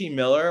JT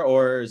Miller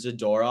or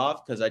Zadorov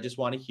because I just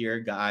want to hear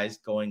guys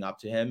going up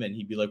to him and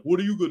he'd be like, what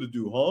are you going to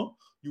do, huh?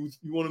 You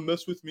want to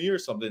mess with me or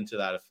something to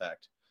that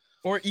effect?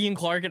 Or Ian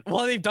Clark.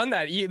 Well, they've done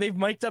that. They've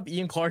mic'd up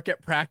Ian Clark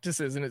at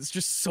practices, and it's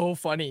just so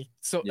funny.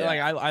 So like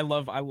I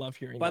love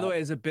hearing By the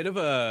way, as a bit of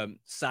a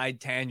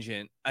side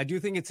tangent, I do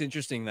think it's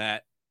interesting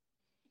that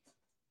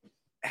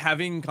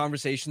having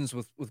conversations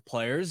with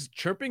players,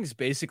 chirping's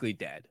basically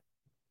dead.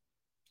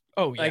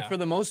 Oh yeah. Like for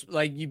the most,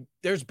 like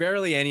there's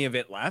barely any of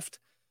it left.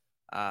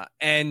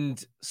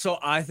 And so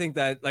I think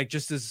that like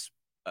just as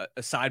a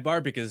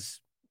sidebar, because,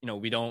 you know,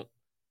 we don't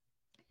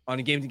on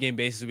a game to game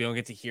basis, we don't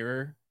get to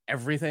hear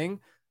everything.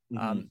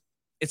 Mm-hmm.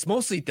 It's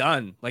mostly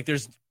done. Like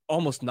there's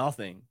almost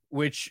nothing,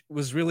 which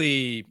was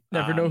really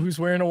never know who's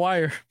wearing a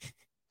wire,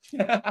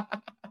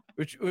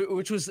 which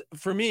was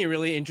for me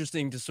really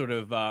interesting to sort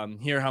of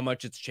hear how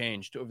much it's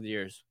changed over the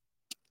years.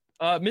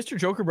 Mr.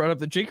 Joker brought up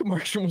that Jacob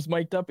Markstrom was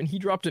mic'd up and he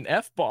dropped an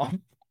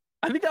F-bomb.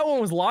 I think that one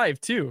was live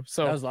too.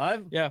 So that was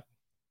live? Yeah.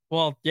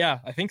 Well, yeah,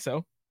 I think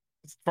so.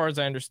 As far as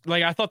I understand,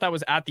 like I thought that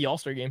was at the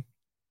All-Star game,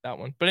 that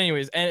one. But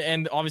anyways,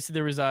 and obviously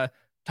there was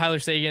Tyler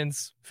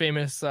Sagan's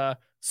famous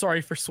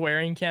sorry for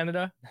swearing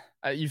Canada.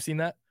 You've seen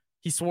that?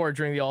 He swore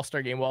during the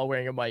All-Star game while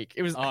wearing a mic.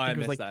 It was, I think it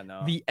was like that,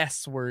 no. The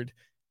S word.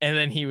 And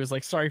then he was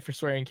like, sorry for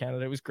swearing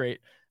Canada. It was great.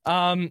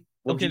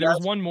 Well, okay, there's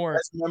one more. I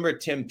remember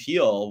Tim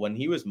Peel when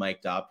he was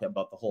mic'd up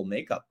about the whole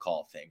makeup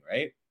call thing,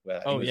 right?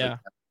 Yeah.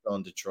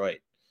 In Detroit.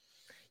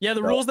 Yeah,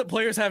 the rules that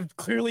players have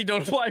clearly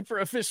don't apply for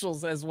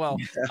officials as well.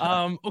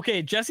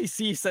 Okay, Jesse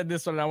C said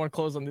this one, and I want to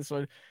close on this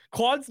one.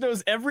 Quads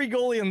knows every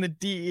goalie on the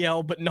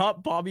DEL, but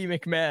not Bobby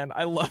McMahon.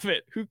 I love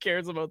it. Who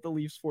cares about the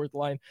Leafs fourth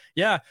line?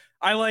 Yeah,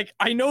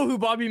 I know who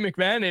Bobby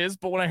McMahon is,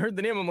 but when I heard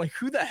the name, I'm like,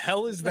 who the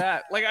hell is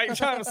that? Like, I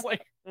was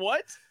like,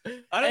 what?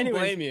 I don't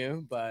blame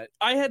you, but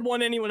I had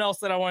anyone else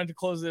that I wanted to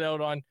close it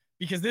out on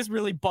because this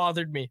really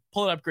bothered me.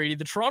 Pull it up, Grady.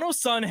 The Toronto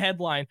Sun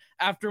headline,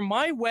 after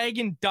my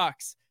wagon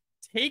Ducks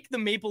take the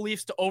Maple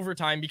Leafs to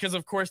overtime, because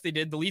of course they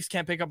did. The Leafs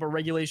can't pick up a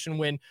regulation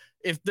win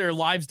if their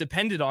lives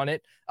depended on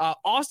it.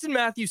 Austin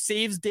Matthews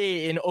saves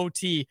day in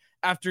OT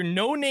after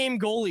no-name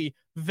goalie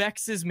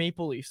vexes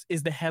Maple Leafs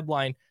is the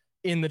headline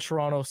in the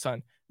Toronto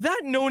Sun.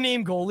 That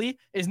no-name goalie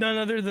is none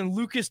other than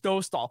Lucas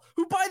Dostal,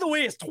 who, by the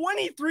way, is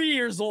 23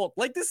 years old.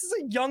 Like, this is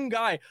a young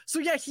guy. So,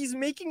 yeah, he's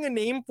making a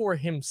name for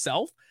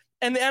himself.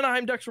 And the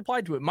Anaheim Ducks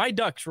replied to it. My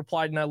Ducks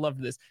replied, and I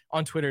loved this,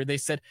 on Twitter. They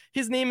said,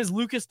 his name is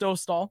Lucas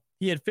Dostal.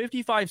 He had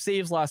 55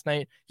 saves last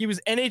night. He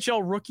was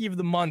NHL Rookie of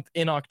the Month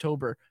in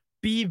October.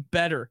 Be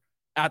better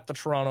at the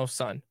Toronto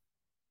Sun.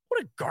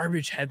 What a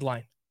garbage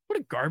headline. What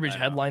a garbage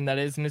headline that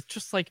is. And it's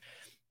just like,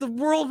 the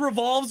world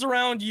revolves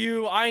around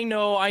you. I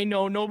know.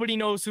 Nobody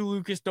knows who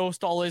Lucas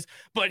Dostal is.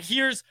 But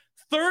here's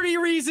 30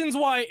 reasons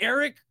why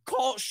Eric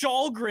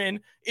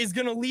Kallgren is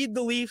going to lead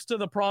the Leafs to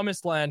the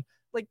promised land.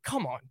 Like,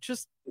 come on,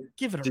 just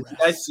give it a rest. Did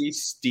you guys see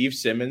Steve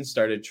Simmons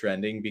started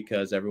trending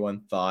because everyone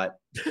thought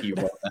he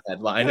wrote the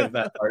headline of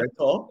that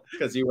article?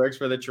 Because he works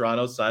for the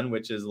Toronto Sun,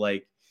 which is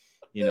like,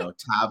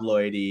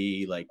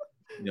 tabloidy, like,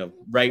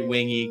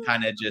 right-wingy,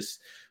 kind of just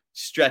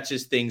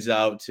stretches things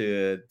out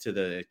to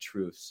the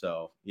truth.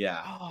 So,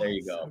 yeah, there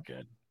you go. So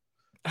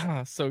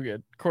good. So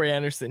good. Corey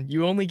Anderson,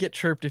 you only get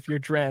chirped if you're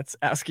Drance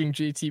asking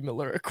JT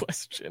Miller a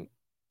question.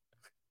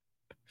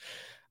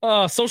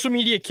 Social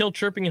media killed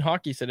chirping in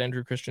hockey, said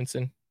Andrew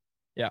Christensen.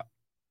 Yeah.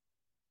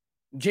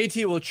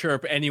 JT will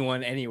chirp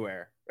anyone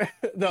anywhere.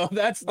 Though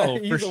he's for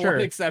the sure.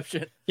 one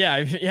exception. Yeah.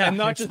 And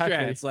not exactly.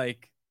 just Drance,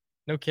 like,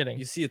 no kidding.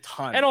 you see a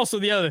ton. And also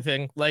the other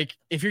thing, like,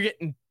 if you're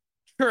getting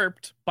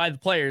chirped by the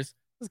players,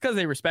 it's because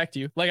they respect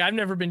you. Like, I've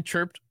never been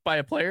chirped by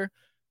a player.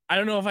 I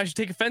don't know if I should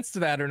take offense to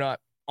that or not.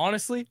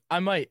 Honestly, I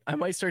might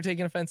start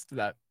taking offense to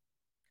that.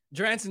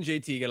 Drance and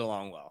JT get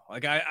along well.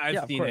 Like,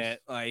 I've seen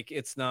it. Like,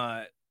 it's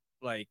not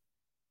like,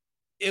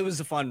 it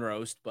was a fun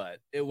roast, but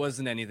it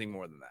wasn't anything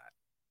more than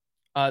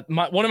that.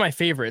 One of my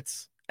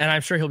favorites, and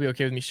I'm sure he'll be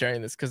okay with me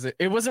sharing this because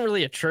it wasn't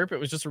really a chirp. It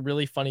was just a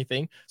really funny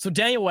thing. So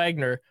Daniel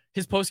Wagner,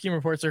 his post-game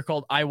reports are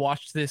called I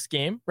Watched This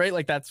Game, right?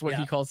 Like, that's what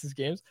he calls his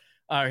games,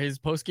 his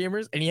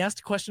post-gamers. And he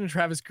asked a question to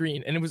Travis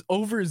Green, and it was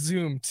over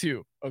Zoom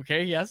too.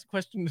 Okay. He asked a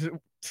question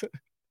to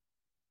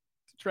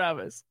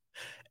Travis,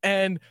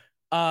 and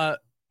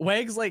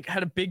Wags like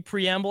had a big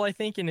preamble, I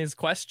think, in his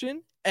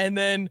question. And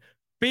then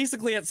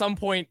basically at some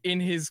point in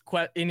his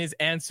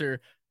answer,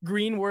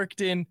 Green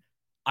worked in,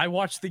 I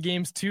watched the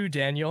games too,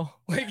 Daniel.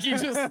 Like, he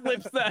just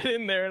slips that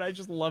in there, and I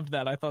just loved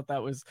that. I thought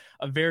that was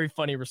a very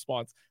funny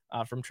response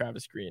from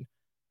Travis Green.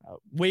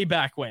 Way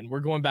back when. We're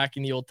going back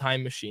in the old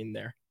time machine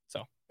there.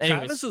 So, anyways.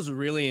 Travis was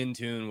really in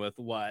tune with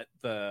what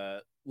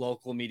the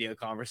local media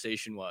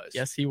conversation was.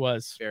 Yes, he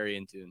was. Very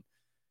in tune.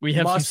 We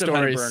have some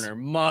stories.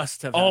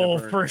 Must have had a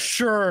burner. For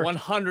sure.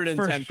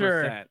 110%.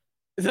 Sure.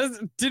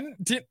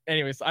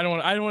 Anyways, I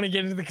don't want to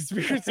get into the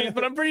conspiracies,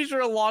 but I'm pretty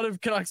sure a lot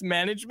of Canucks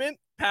management,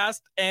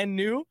 past and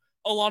new,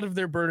 a lot of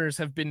their burners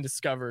have been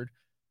discovered.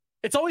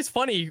 It's always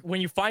funny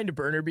when you find a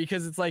burner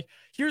because it's like,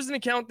 here's an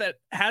account that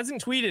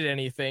hasn't tweeted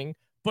anything,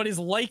 but is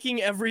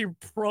liking every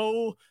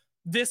pro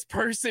this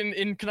person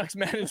in Canucks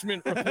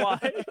management reply.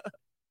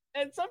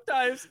 And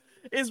sometimes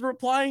is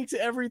replying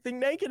to everything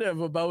negative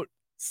about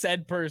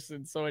said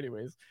person. So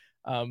anyways,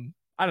 I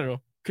don't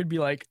know. Could be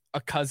like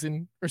a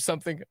cousin or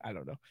something. I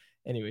don't know.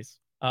 Anyways,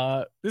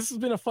 this has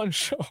been a fun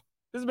show.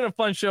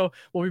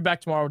 We'll be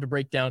back tomorrow to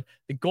break down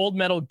the gold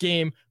medal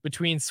game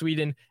between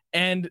Sweden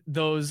and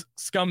those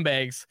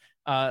scumbags,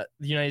 the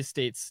United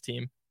States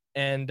team.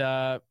 And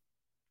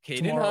you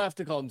didn't have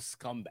to call them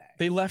scumbags.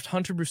 They left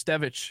Hunter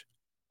Brustevich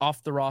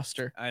off the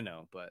roster. I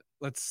know, but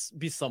let's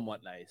be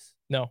somewhat nice.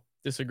 No,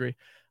 disagree.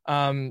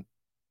 And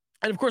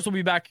of course, we'll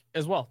be back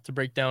as well to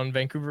break down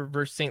Vancouver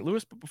versus St.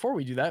 Louis. But before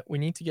we do that, we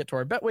need to get to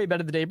our Betway Bet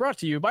of the Day, brought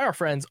to you by our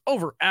friends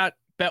over at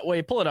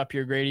Betway. Pull it up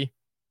here, Grady.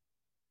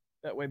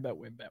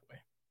 Betway.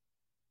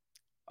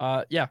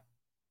 Yeah,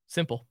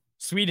 simple.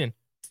 Sweden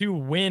to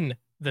win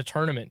the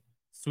tournament.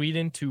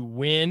 Sweden to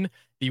win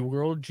the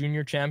World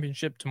Junior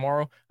Championship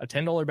tomorrow. A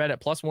 $10 bet at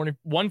plus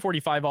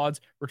 145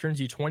 odds returns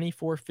you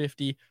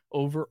 $24.50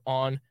 over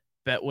on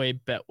Betway.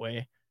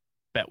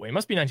 Betway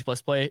must be 90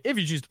 plus play. If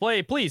you choose to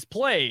play, please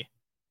play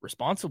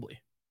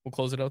responsibly. We'll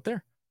close it out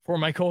there. For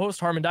my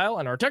co-host Harmon Dial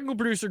and our technical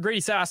producer Grady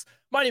Sass,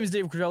 my name is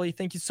David Cordelli.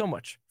 Thank you so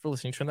much for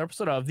listening to another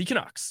episode of the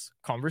Canucks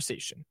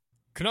Conversation.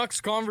 Canucks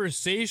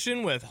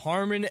Conversation with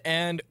Harmon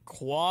and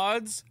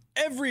Quads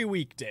every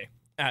weekday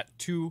at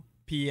 2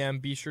 p.m.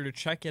 Be sure to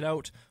check it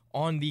out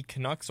on the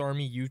Canucks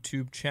Army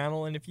YouTube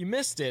channel. And if you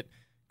missed it,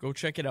 go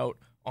check it out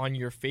on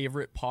your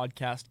favorite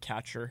podcast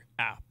catcher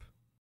app.